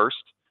under you first,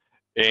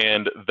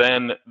 and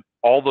then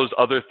all those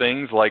other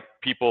things, like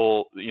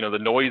people, the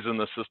noise in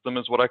the system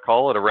is what I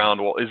call it,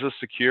 around, well, is this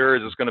secure?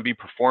 Is this going to be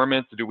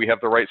performance? Do we have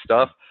the right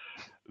stuff?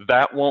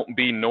 That won't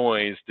be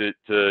noise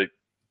to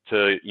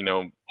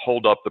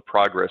hold up the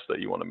progress that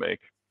you want to make.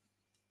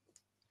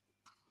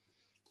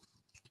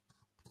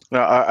 No,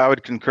 I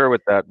would concur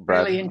with that,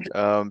 Brad, really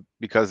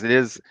because it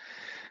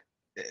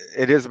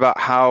is about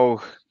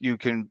how you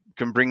can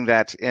bring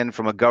that in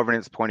from a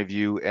governance point of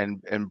view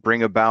and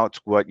bring about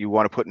what you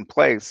want to put in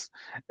place.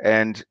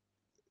 And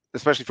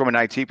especially from an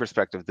IT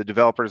perspective, the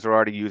developers are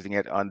already using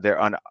it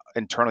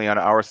internally on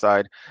our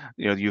side.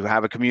 You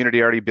have a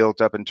community already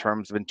built up in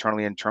terms of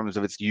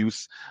its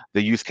use,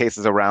 the use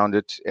cases around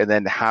it, and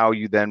then how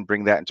you then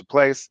bring that into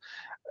place.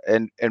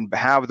 And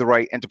have the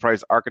right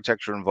enterprise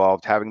architecture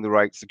involved, having the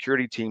right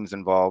security teams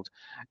involved,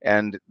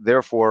 and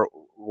therefore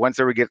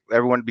once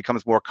everyone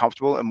becomes more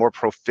comfortable and more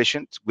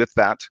proficient with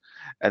that,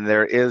 and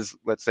there is,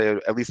 let's say,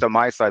 at least on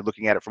my side,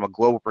 looking at it from a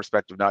global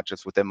perspective, not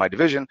just within my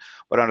division,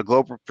 but on a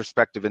global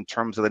perspective in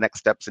terms of the next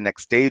steps and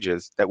next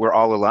stages that we're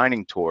all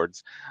aligning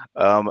towards,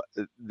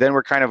 then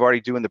we're kind of already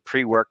doing the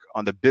pre-work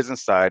on the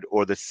business side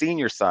or the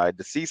senior side,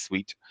 the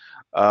C-suite,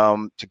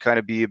 to kind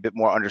of be a bit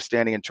more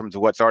understanding in terms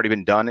of what's already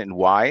been done and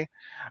why,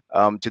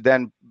 to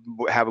then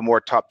have a more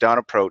top-down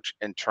approach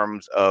in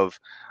terms of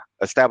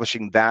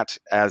establishing that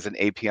as an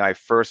API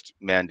first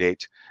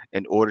mandate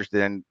in order to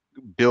then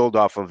build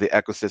off of the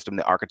ecosystem,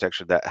 the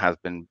architecture that has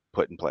been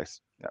put in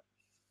place. Yeah.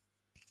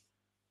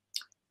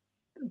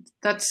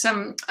 That's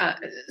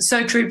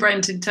so true,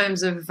 Brent, in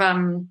terms of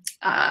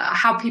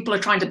how people are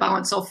trying to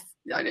balance off.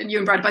 You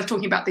and Brad are both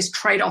talking about this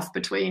trade-off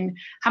between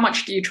how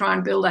much do you try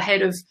and build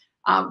ahead of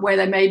where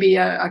there may be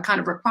a kind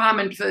of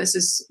requirement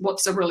versus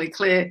what's a really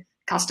clear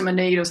customer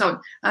need or so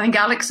on. I think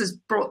Alex has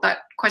brought that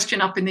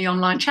question up in the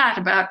online chat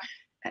about,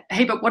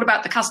 hey, but what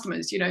about the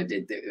customers?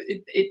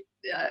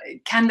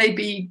 Can they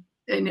be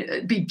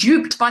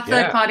duped by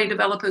third-party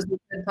developers with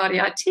third-party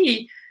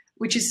IT,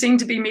 which is seen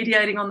to be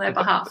mediating on their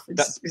behalf?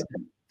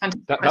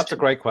 That's a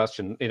great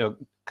question.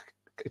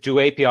 Do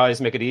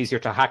APIs make it easier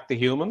to hack the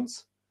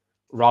humans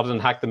rather than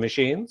hack the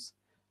machines?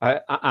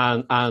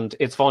 And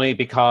it's funny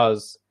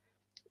because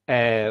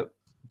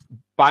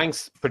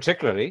banks,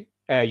 particularly,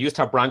 used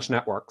to have branch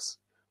networks,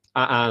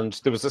 and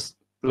there was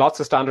lots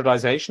of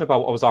standardization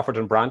about what was offered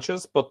in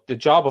branches, but the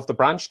job of the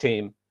branch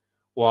team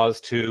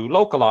was to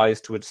localize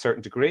to a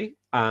certain degree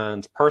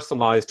and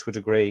personalize to a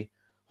degree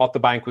what the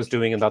bank was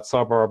doing in that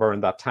suburb or in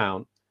that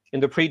town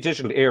in the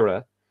pre-digital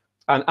era.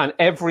 And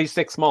every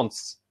 6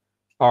 months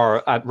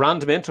or at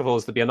random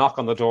intervals, there'd be a knock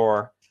on the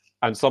door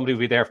and somebody would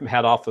be there from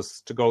head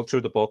office to go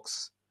through the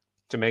books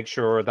to make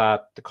sure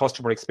that the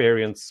customer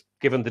experience,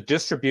 given the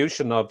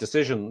distribution of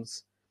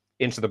decisions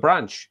into the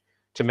branch,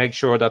 to make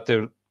sure that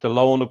the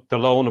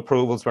loan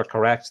approvals were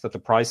correct, that the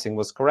pricing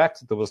was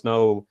correct, there was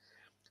no,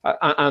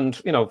 and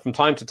from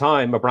time to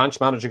time a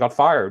branch manager got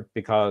fired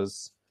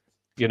because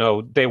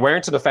they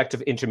weren't an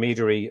effective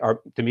intermediary,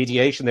 or the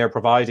mediation they're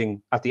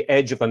providing at the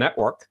edge of the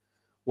network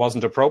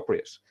wasn't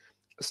appropriate.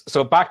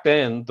 So back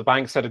then the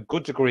banks had a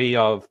good degree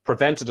of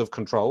preventative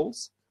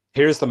controls.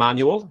 Here's the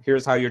manual,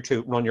 here's how you're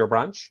to run your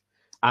branch,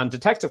 and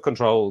detective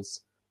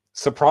controls,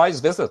 surprise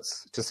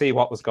visits to see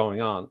what was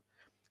going on.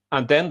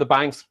 And then the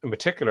banks in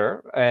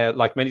particular,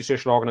 like many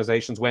traditional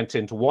organizations, went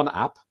into one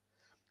app,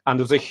 and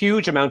there was a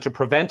huge amount of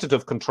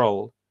preventative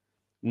control.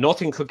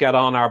 Nothing could get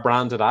on our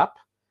branded app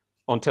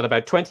until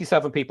about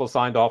 27 people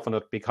signed off on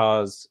it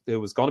because it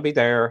was going to be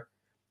there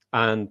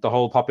and the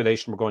whole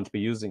population were going to be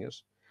using it.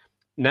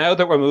 Now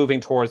that we're moving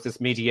towards this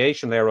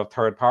mediation layer of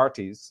third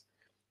parties,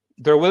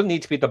 there will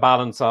need to be the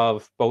balance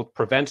of both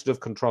preventative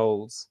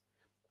controls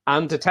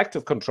and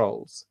detective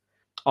controls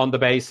on the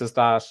basis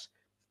that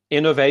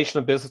innovation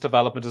and business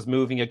development is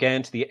moving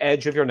again to the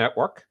edge of your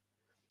network,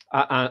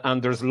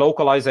 and there's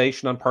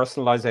localization and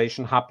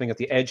personalization happening at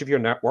the edge of your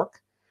network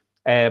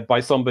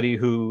by somebody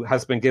who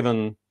has been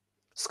given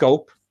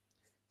scope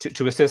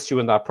to assist you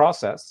in that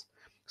process.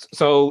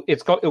 So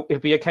it'll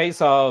be a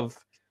case of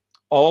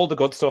all the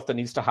good stuff that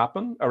needs to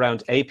happen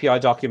around API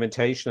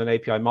documentation and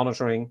API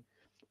monitoring,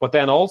 but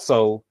then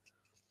also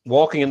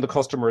walking in the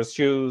customer's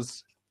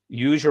shoes,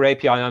 use your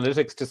API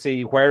analytics to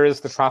see where is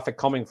the traffic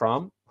coming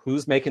from,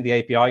 who's making the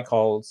API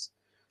calls,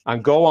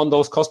 and go on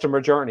those customer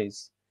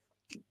journeys.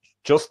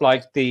 Just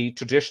like the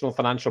traditional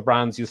financial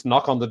brands used to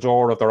knock on the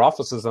door of their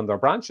offices and their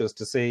branches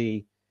to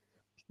see,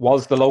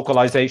 was the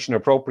localization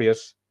appropriate?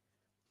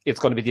 It's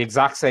going to be the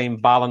exact same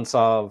balance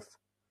of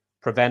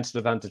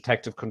preventative and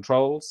detective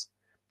controls.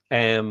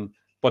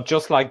 But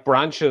just like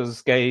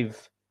branches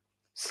gave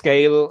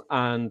scale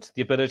and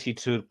the ability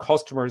to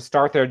customers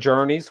start their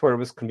journeys where it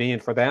was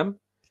convenient for them,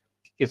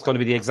 it's going to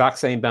be the exact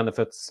same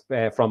benefits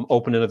from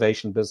open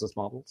innovation business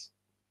models.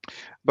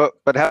 But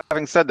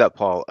having said that,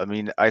 Paul, I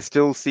mean, I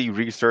still see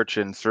research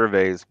and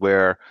surveys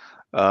where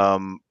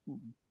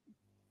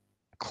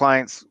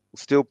clients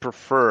still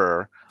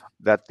prefer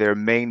that their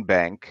main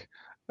bank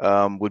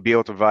would be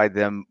able to provide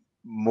them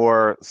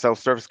more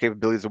self-service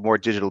capabilities or more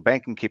digital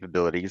banking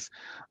capabilities,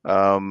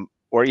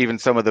 or even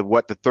some of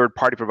what the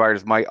third-party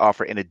providers might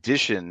offer in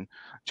addition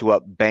to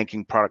what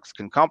banking products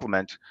can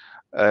complement,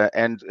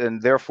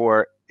 and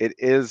therefore it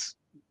is.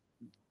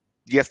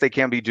 Yes, they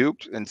can be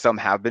duped, and some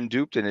have been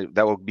duped, and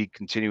that will be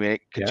continuing.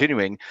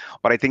 Yeah.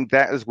 But I think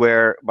that is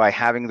where, by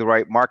having the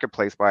right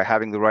marketplace, by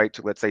having the right,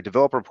 let's say,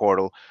 developer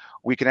portal,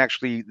 we can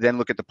actually then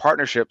look at the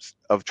partnerships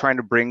of trying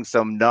to bring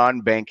some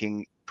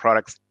non-banking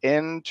products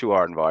into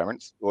our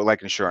environments, or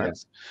like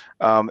insurance,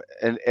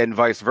 and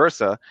vice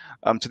versa,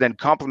 to then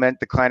complement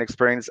the client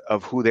experience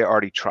of who they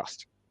already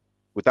trust.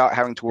 without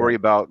having to worry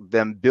about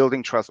them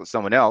building trust with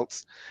someone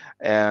else,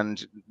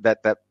 and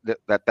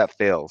that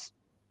fails,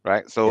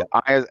 right? So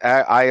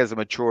I as a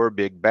mature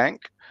big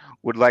bank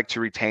would like to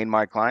retain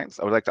my clients.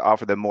 I would like to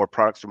offer them more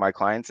products to my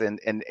clients,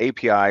 and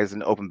APIs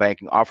and open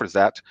banking offers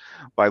that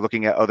by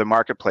looking at other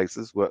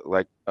marketplaces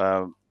like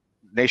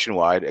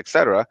Nationwide,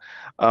 etc.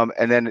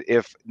 And then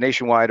if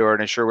Nationwide or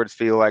an insurer would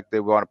feel like they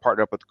want to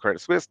partner up with Credit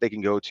Suisse, they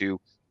can go to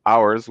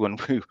ours when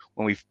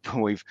we've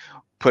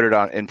put it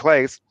in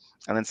place,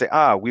 and then say,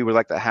 we would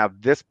like to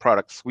have this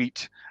product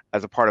suite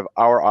as a part of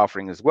our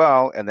offering as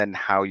well, and then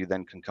how you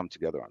then can come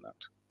together on that.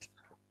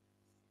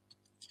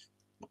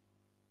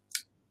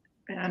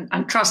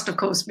 And trust, of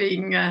course,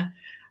 being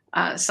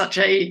such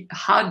a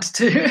hard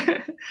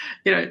to,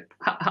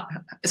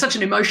 such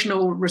an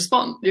emotional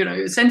response,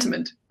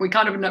 sentiment. We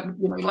kind of know,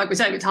 like we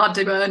say, it's hard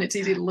to earn, it's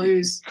easy to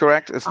lose.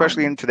 Correct,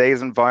 especially in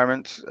today's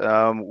environment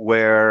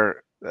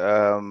where,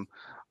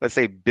 let's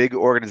say, big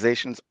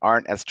organizations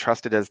aren't as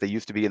trusted as they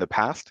used to be in the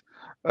past.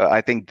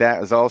 I think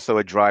that is also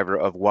a driver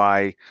of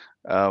why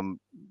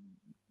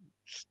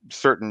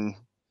certain,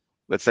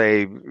 let's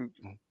say,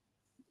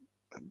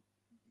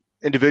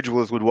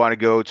 individuals would want to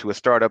go to a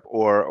startup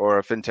or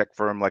a fintech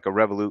firm like a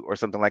Revolut or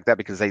something like that,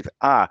 because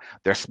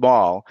they're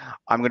small.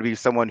 I'm going to be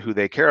someone who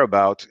they care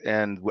about,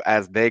 and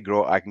as they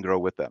grow, I can grow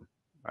with them.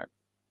 Right.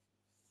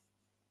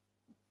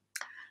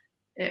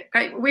 Yeah,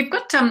 great. We've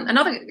got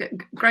another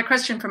great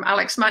question from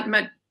Alex.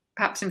 Might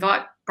perhaps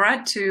invite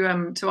Brad to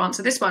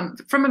answer this one.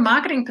 From a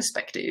marketing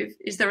perspective,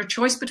 is there a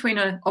choice between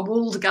a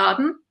walled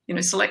garden,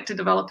 selected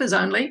developers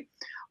only,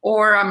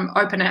 or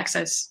open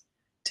access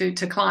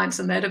to clients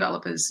and their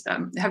developers?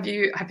 Have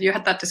you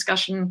had that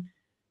discussion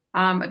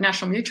at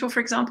National Mutual, for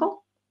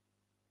example?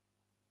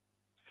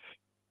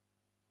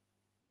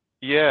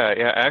 Yeah.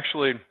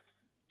 Actually,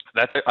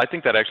 I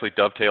think that actually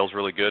dovetails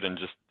really good, and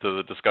just to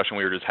the discussion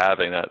we were just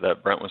having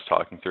that Brent was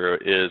talking through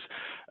is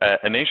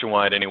at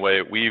Nationwide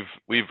anyway. We've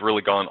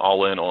really gone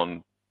all in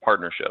on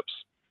partnerships.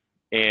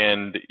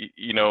 And,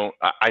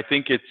 I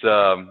think it's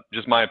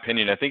just my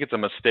opinion. I think it's a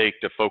mistake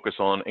to focus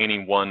on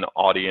any one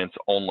audience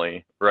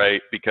only,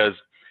 right? Because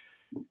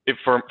if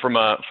for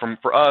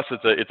us,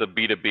 it's a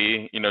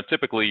B2B.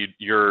 Typically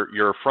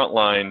your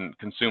frontline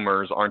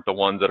consumers aren't the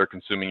ones that are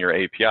consuming your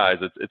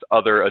APIs. It's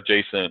other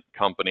adjacent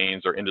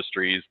companies or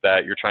industries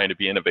that you're trying to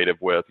be innovative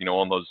with,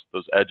 on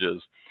those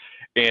edges.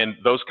 And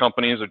those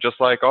companies are just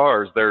like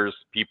ours. There's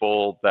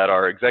people that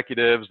are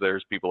executives,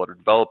 there's people that are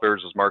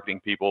developers, there's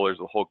marketing people, there's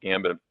a whole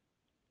gambit.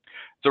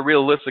 So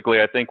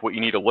realistically, I think what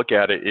you need to look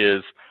at it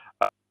is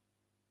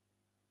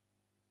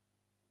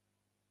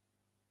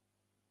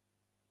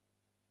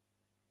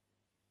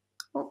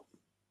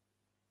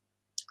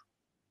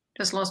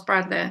just lost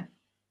Brad there.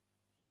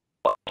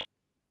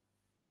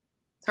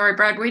 Sorry,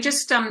 Brad. We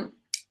just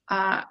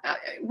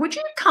would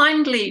you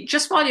kindly,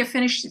 just while you're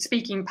finished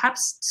speaking,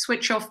 perhaps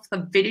switch off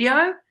the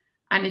video,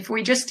 and if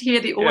we just hear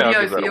the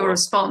audio for your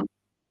response.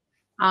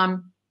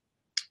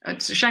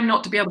 It's a shame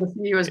not to be able to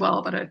see you as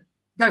well, but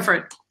go for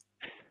it.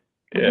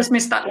 Yeah. I just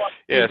missed that one.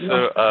 Yeah.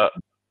 So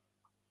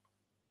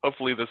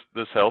hopefully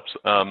this helps.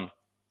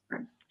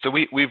 So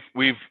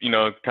we've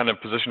kind of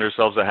positioned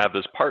ourselves to have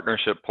this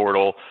partnership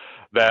portal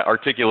that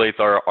articulates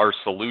our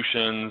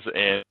solutions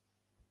and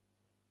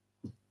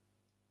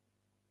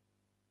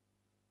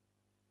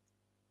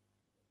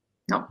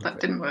nope, that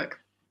didn't work.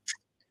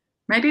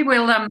 Maybe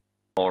we'll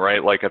all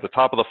right, like at the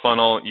top of the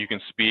funnel, you can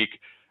speak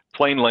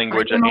plain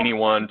language at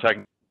anyone.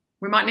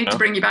 We might need to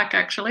bring you back.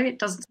 Actually, it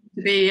doesn't seem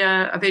to be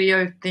a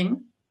video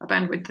thing, a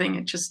bandwidth thing.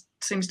 It just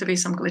seems to be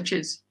some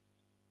glitches.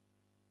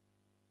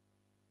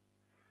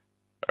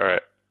 All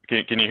right.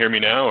 Can you hear me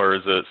now, or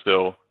is it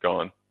still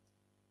gone?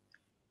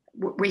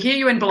 We hear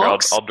you in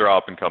blocks. I'll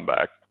drop and come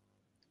back.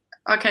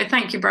 Okay,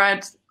 thank you,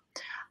 Brad.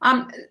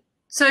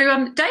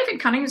 So David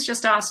Cunning has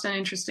just asked an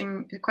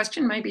interesting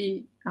question.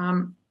 Maybe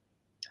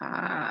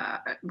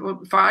perhaps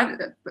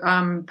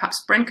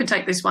Brent could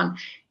take this one.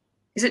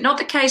 Is it not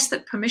the case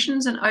that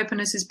permissions and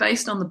openness is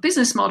based on the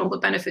business model that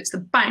benefits the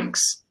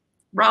banks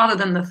rather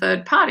than the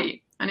third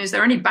party? And is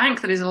there any bank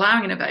that is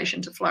allowing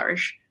innovation to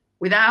flourish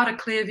without a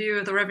clear view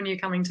of the revenue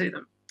coming to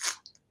them?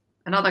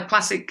 Another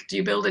classic, do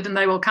you build it and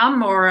they will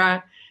come,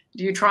 or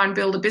do you try and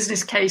build a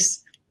business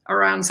case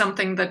around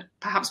something that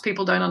perhaps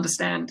people don't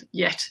understand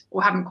yet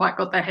or haven't quite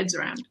got their heads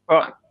around?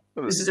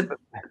 This is a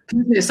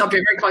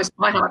subject very close to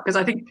my heart, because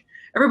I think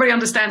everybody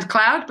understands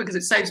cloud because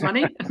it saves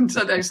money, and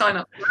so they sign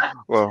up for that.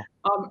 Well,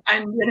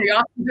 and you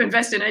ask them to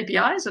invest in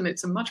APIs, and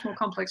it's a much more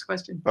complex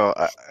question. Well,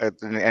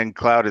 and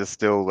cloud is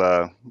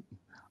still,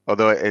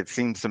 although it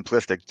seems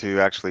simplistic to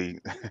actually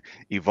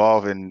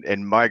evolve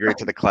and migrate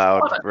to the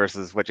cloud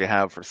versus what you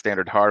have for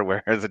standard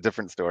hardware is a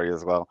different story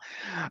as well.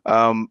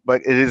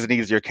 But it is an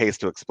easier case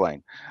to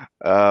explain.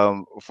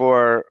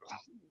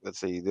 Let's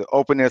see, the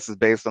openness is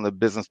based on the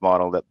business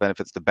model that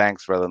benefits the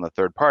banks rather than the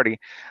third party.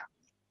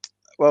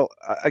 Well,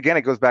 again,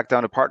 it goes back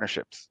down to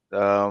partnerships.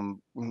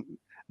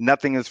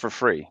 Nothing is for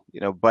free,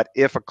 but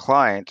if a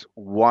client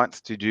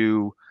wants to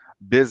do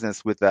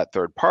business with that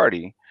third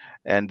party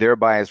and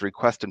thereby is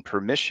requesting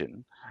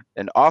permission,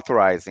 and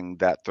authorizing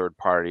that third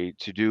party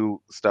to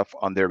do stuff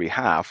on their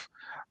behalf,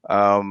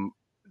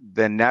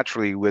 then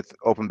naturally with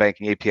open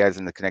banking APIs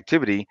and the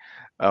connectivity,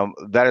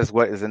 that is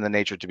what is in the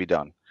nature to be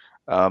done.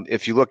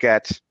 If you look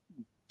at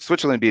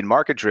Switzerland being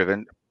market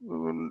driven,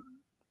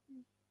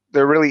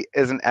 there really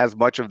isn't as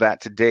much of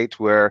that to date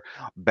where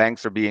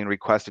banks are being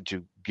requested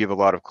to give a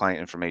lot of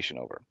client information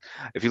over.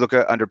 If you look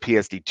at under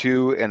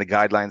PSD2 and the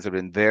guidelines that are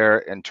in there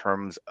in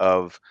terms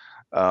of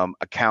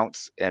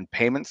accounts and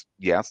payments,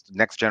 yes, the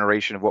next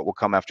generation of what will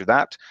come after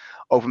that.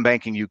 Open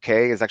Banking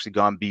UK has actually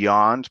gone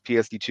beyond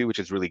PSD2, which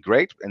is really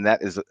great. And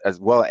that is, as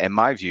well, in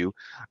my view,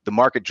 the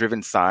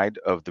market-driven side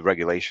of the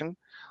regulation.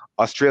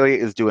 Australia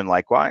is doing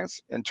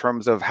likewise in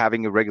terms of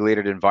having a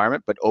regulated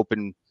environment, but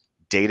open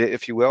data,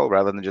 if you will,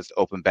 rather than just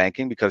open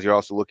banking, because you're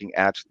also looking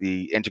at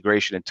the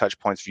integration and touch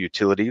points for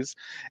utilities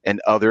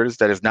and others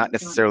that is not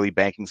necessarily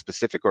banking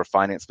specific or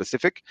finance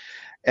specific.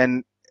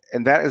 And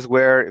that is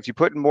where if you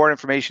put more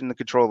information in the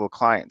control of the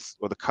clients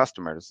or the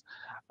customers,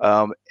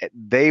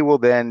 they will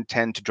then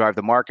tend to drive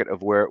the market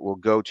of where it will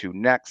go to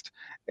next.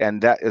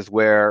 And that is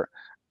where,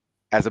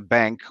 as a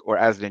bank or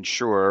as an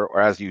insurer or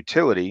as a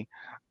utility,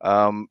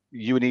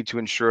 you need to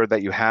ensure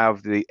that you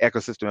have the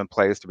ecosystem in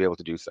place to be able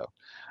to do so.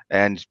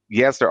 And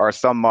yes, there are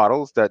some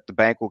models that the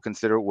bank will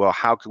consider, well,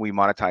 how can we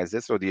monetize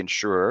this, or the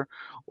insurer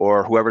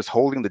or whoever's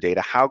holding the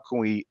data, how can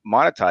we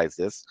monetize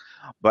this?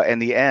 But in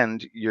the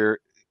end, the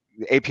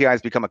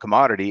APIs become a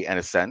commodity in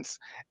a sense,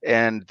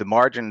 and the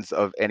margins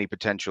of any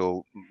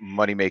potential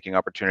money-making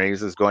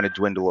opportunities is going to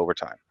dwindle over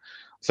time.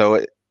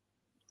 So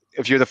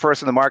if you're the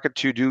first in the market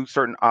to do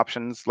certain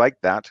options like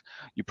that,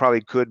 you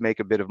probably could make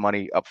a bit of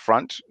money up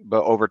front,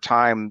 but over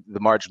time, the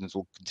margins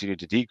will continue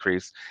to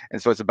decrease. And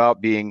so it's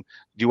about being,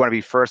 do you want to be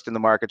first in the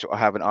market to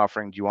have an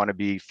offering? Do you want to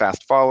be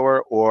fast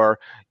follower, or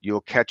you'll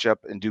catch up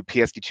and do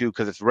PSD2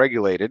 because it's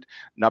regulated,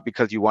 not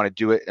because you want to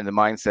do it in the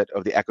mindset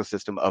of the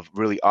ecosystem of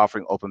really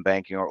offering open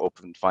banking or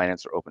open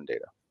finance or open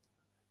data?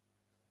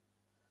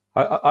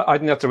 I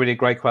think that's a really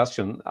great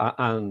question.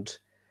 And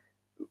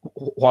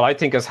what I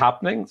think is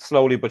happening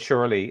slowly but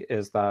surely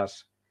is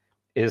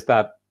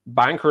that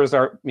bankers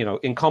are,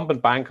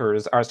 incumbent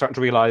bankers are starting to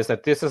realize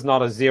that this is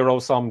not a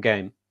zero-sum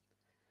game.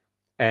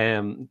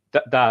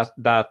 That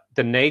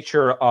the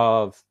nature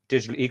of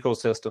digital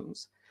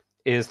ecosystems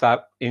is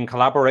that in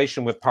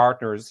collaboration with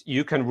partners,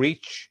 you can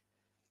reach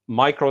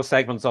micro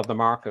segments of the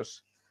market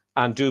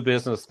and do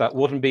business that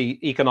wouldn't be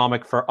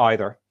economic for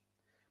either.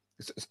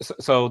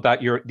 So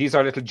that these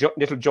are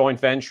little joint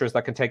ventures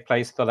that can take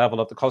place at the level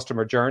of the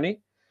customer journey.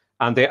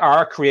 And they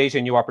are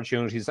creating new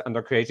opportunities and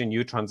they're creating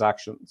new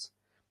transactions.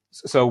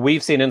 So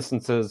we've seen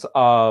instances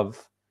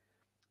of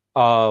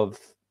car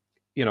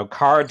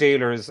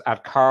dealers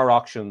at car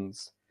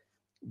auctions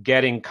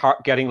getting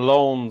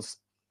loans,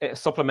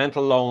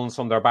 supplemental loans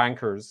from their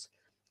bankers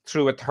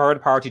through a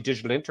third-party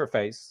digital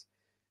interface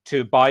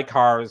to buy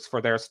cars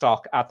for their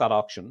stock at that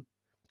auction,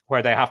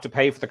 where they have to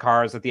pay for the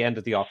cars at the end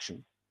of the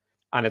auction.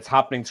 And it's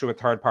happening through a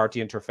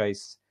third-party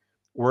interface.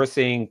 We're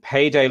seeing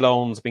payday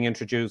loans being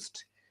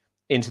introduced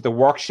into the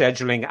work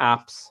scheduling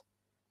apps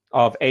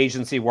of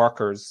agency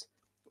workers,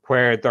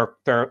 where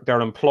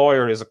their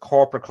employer is a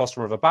corporate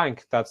customer of a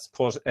bank that's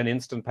put an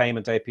instant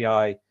payment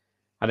API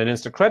and an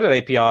instant credit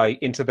API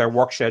into their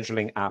work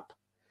scheduling app.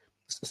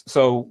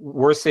 So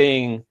we're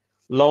seeing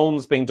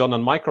loans being done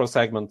on micro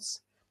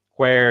segments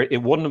where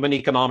it wouldn't have been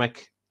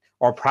economic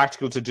or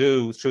practical to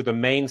do through the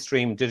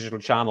mainstream digital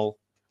channel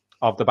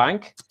of the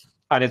bank.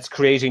 And it's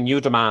creating new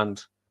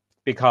demand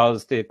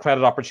because the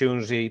credit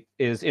opportunity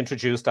is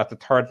introduced at the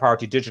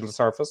third-party digital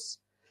surface.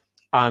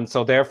 And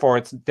so therefore,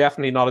 it's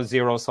definitely not a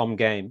zero-sum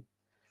game.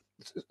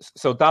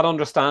 So that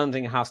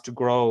understanding has to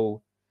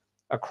grow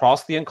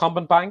across the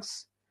incumbent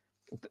banks,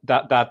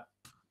 that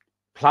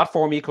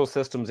platform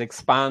ecosystems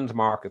expand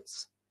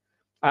markets,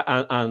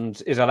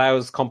 and it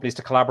allows companies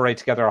to collaborate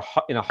together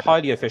in a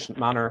highly efficient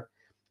manner.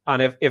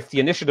 And if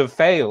the initiative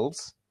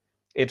fails,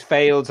 it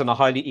fails in a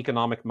highly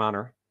economic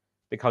manner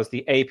because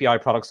the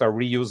API products are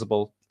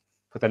reusable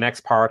for the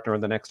next partner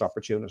and the next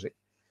opportunity.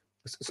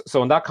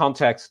 So in that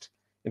context,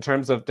 in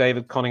terms of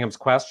David Cunningham's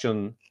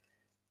question,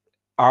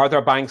 are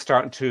there banks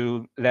starting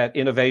to let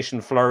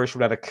innovation flourish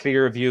without a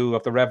clear view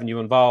of the revenue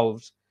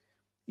involved?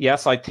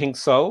 Yes, I think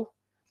so.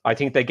 I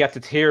think they get the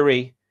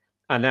theory,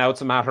 and now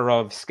it's a matter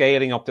of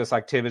scaling up this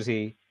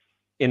activity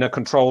in a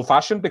controlled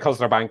fashion because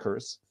they're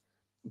bankers.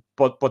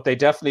 But they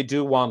definitely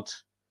do want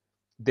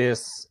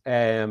this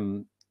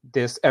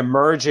this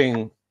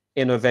emerging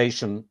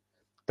innovation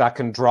that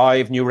can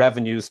drive new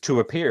revenues to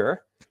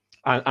appear.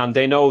 And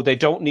they know they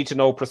don't need to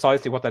know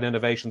precisely what that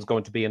innovation is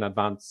going to be in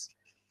advance.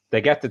 They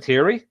get the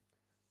theory,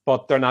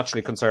 but they're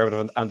naturally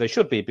conservative, and they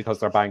should be because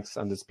they're banks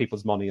and there's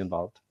people's money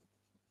involved.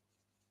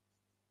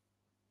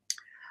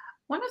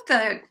 One of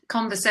the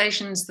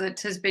conversations that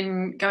has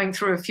been going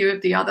through a few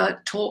of the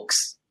other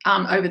talks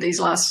over these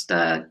last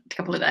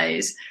couple of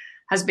days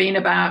has been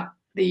about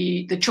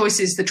the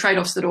choices, the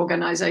trade-offs that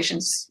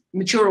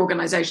mature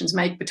organizations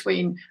make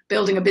between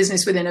building a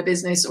business within a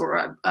business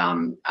or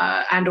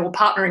and or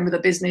partnering with a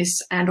business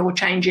and or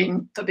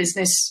changing the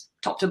business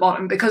top to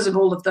bottom because of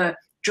all of the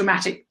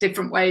dramatic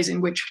different ways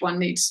in which one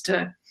needs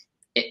to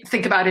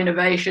think about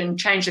innovation,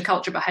 change the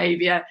culture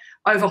behavior,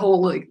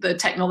 overhaul the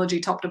technology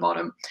top to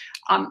bottom.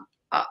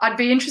 I'd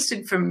be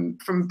interested from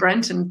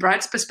Brent and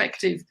Brad's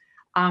perspective,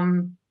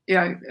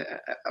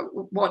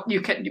 what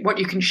you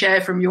can share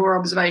from your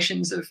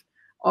observations of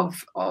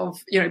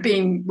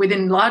being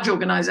within large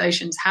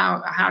organizations,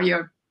 how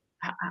you're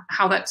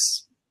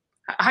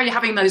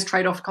having those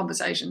trade-off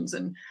conversations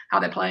and how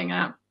they're playing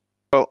out.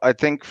 Well, I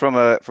think from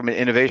an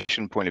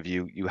innovation point of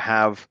view, you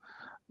have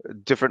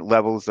different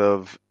levels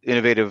of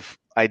innovative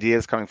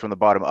ideas coming from the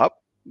bottom up,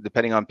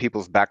 depending on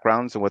people's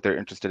backgrounds and what they're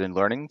interested in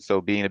learning.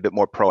 So being a bit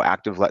more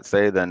proactive, let's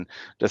say, than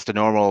just a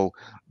normal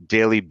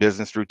daily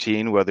business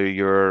routine, whether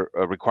you're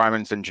a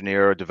requirements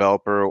engineer, a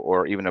developer,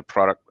 or even a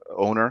product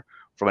owner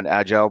from an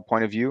agile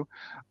point of view.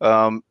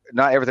 Not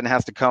everything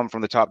has to come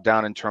from the top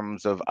down in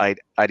terms of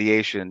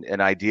ideation and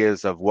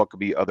ideas of what could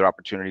be other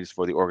opportunities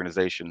for the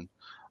organization.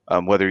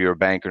 Whether you're a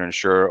bank or an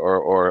insurer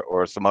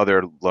or some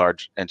other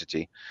large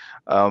entity.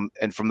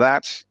 And from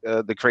that,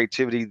 the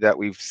creativity that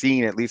we've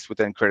seen, at least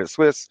within Credit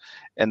Suisse,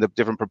 and the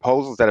different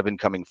proposals that have been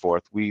coming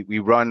forth, we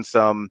run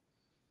some,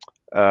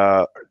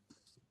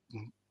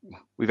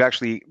 we've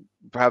actually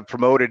have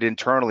promoted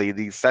internally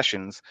these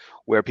sessions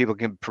where people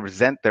can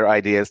present their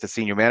ideas to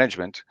senior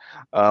management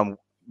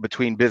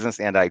between business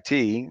and IT,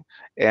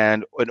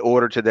 and in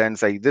order to then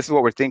say, this is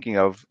what we're thinking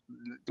of.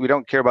 We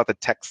don't care about the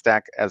tech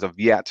stack as of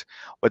yet,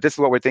 but this is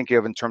what we're thinking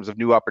of in terms of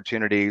new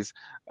opportunities,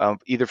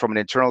 either from an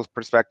internal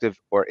perspective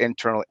or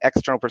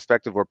external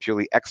perspective, or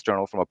purely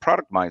external from a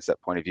product mindset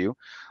point of view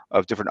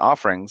of different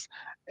offerings,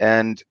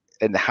 and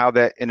how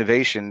that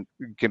innovation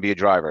can be a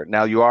driver.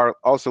 Now, you are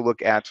also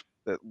look at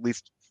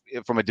least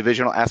from a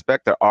divisional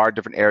aspect, there are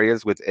different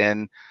areas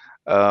within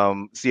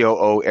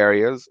COO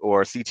areas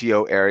or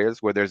CTO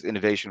areas where there's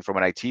innovation from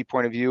an IT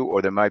point of view, or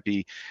there might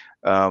be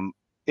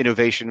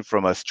innovation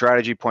from a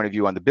strategy point of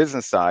view on the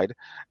business side,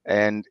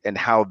 and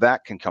how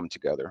that can come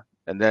together.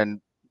 And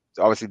then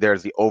obviously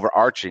there's the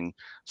overarching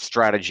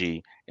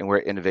strategy and where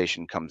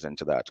innovation comes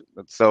into that.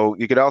 So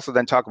you could also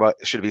then talk about,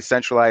 should it be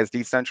centralized,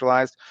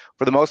 decentralized?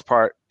 For the most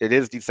part, it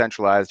is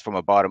decentralized from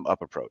a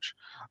bottom-up approach.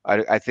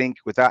 I think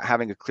without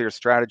having a clear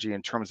strategy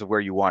in terms of where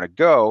you want to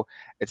go,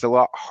 it's a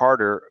lot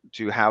harder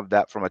to have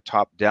that from a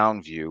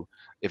top-down view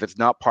if it's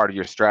not part of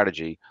your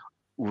strategy,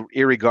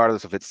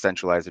 irregardless if it's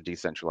centralized or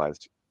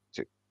decentralized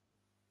too.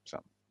 So.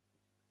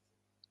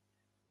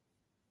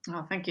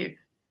 Oh, thank you.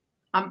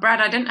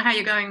 Brad, I don't know how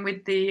you're going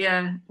with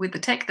the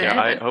tech there.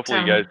 Yeah,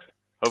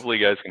 hopefully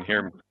you guys can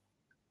hear me.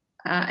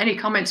 Any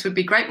comments would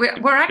be great.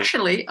 We're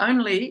actually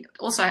only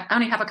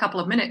have a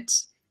couple of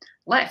minutes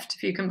left,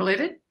 if you can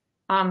believe it.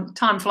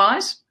 Time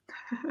flies.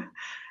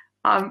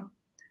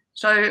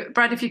 So,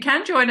 Brad, if you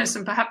can join us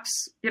and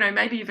perhaps,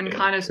 maybe even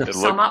kind of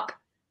sum up,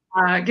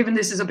 given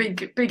this is a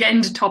big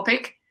end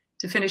topic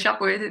to finish up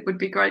with, it would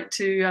be great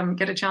to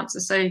get a chance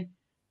to say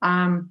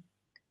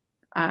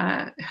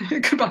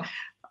goodbye.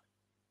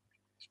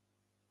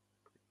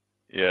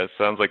 Yeah, it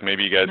sounds like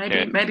maybe you guys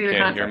can't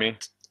hear me.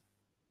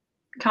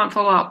 Can't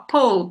follow up.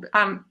 Paul.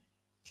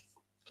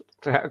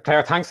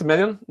 Claire, thanks a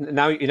million.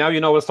 Now you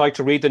know what it's like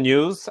to read the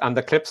news and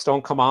the clips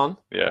don't come on.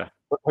 Yeah.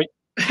 When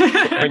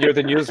you're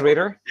the news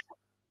reader.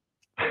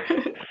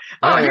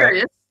 Here he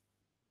is.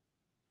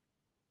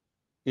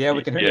 Yeah,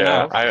 we can hear you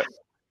now.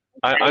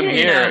 I'm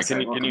here.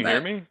 Can you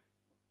hear me?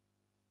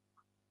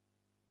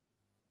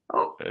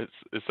 Oh.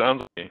 It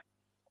sounds like me.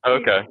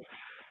 Okay.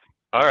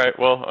 All right.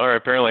 Well, all right.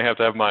 Apparently I have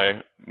to have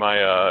my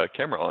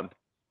camera on.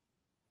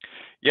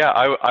 Yeah,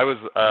 I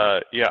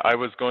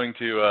was going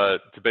to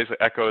basically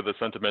echo the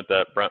sentiment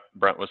that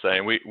Brent was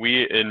saying.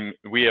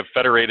 We have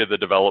federated the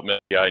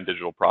development of AI and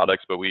digital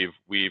products, but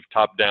we've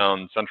top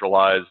down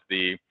centralized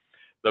the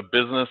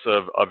business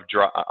of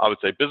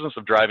business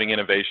of driving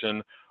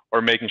innovation,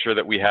 or making sure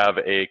that we have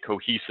a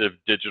cohesive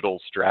digital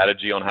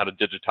strategy on how to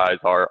digitize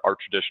our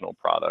traditional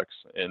products.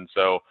 And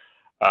so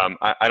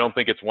I don't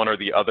think it's one or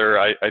the other.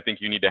 I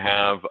think you need to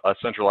have a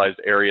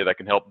centralized area that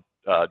can help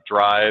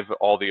drive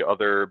all the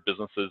other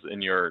businesses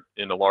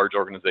in a large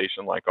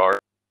organization like ours.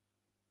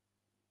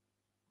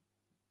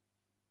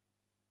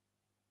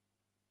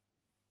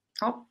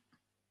 Oh.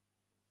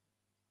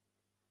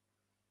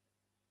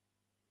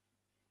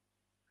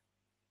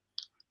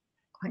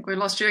 I think we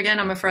lost you again,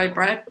 I'm afraid,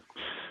 Brad.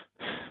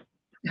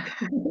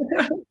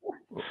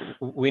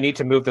 We need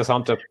to move this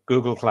onto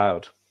Google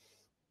Cloud.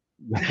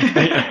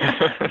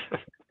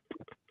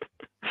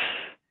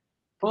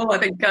 Paul, I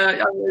think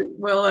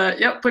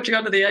we'll put you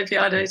onto the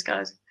API days,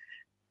 guys.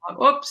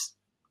 Whoops.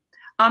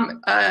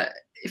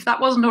 If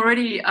that wasn't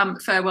already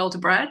farewell to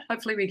Brad,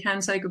 hopefully we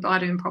can say goodbye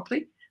to him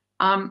properly.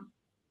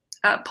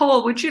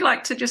 Paul, would you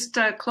like to just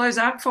close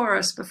out for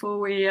us before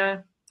we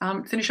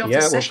finish off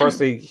this session? Well,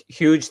 firstly,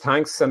 huge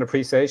thanks and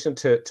appreciation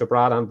to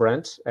Brad and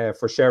Brent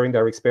for sharing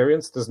their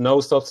experience. There's no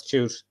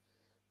substitute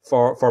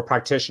for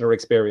practitioner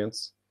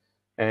experience.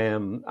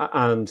 And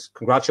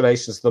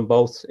congratulations to them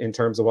both in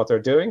terms of what they're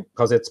doing,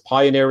 because it's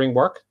pioneering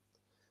work.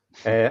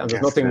 And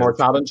there's nothing more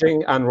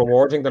challenging and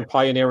rewarding than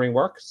pioneering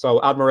work.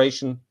 So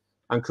admiration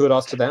and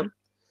kudos to them.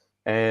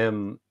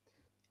 And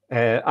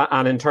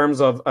in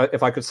terms of,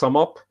 if I could sum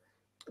up,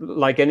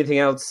 like anything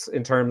else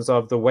in terms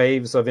of the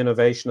waves of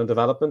innovation and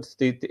development,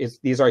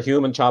 these are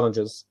human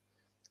challenges.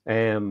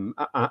 And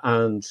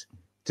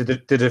the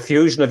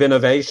diffusion of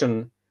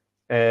innovation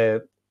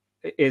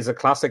is a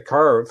classic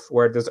curve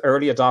where there's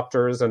early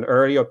adopters and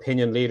early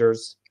opinion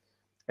leaders,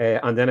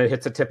 and then it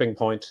hits a tipping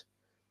point.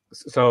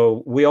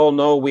 So we all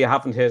know we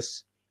haven't hit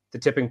the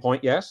tipping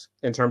point yet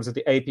in terms of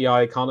the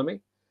API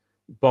economy,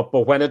 but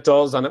when it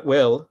does, and it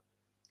will,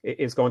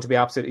 it's going to be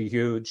absolutely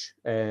huge.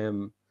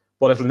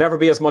 But it'll never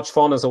be as much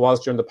fun as it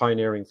was during the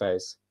pioneering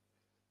phase.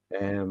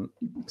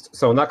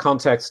 So in that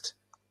context,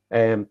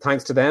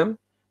 thanks to them,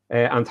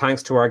 and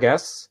thanks to our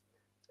guests.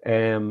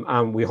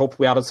 And we hope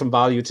we added some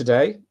value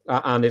today.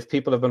 And if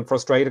people have been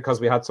frustrated because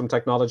we had some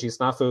technology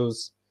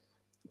snafus,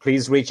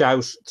 please reach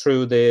out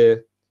through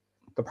the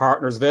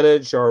Partners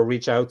Village or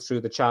reach out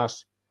through the chat.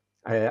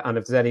 And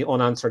if there's any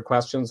unanswered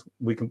questions,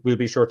 we'll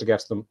be sure to get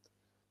to them.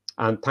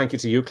 And thank you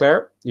to you,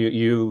 Claire.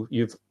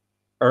 You've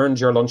earned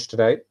your lunch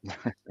today.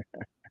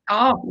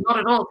 Oh, not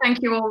at all.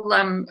 Thank you all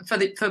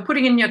for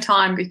putting in your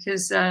time,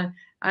 because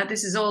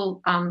this is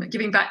all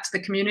giving back to the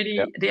community,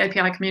 the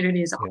API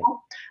community as a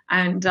whole.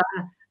 And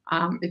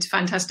it's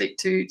fantastic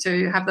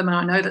to have them, and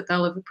I know that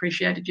they'll have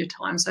appreciated your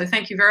time. So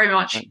thank you very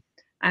much,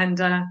 and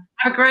have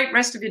a great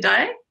rest of your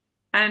day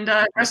and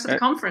rest of the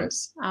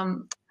conference.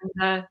 I'm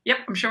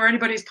sure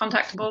anybody's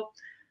contactable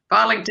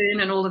via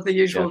LinkedIn and all of the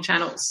usual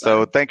channels.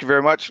 So thank you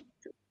very much.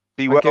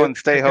 Be well and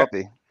stay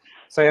healthy.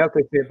 Stay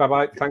healthy.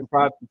 Bye-bye. Thanks,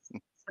 Brad.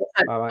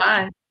 Bye.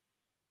 Bye.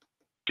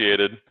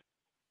 Appreciated.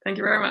 Thank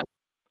you very much.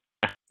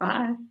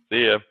 Bye.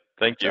 See ya.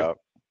 Thank you. Ciao.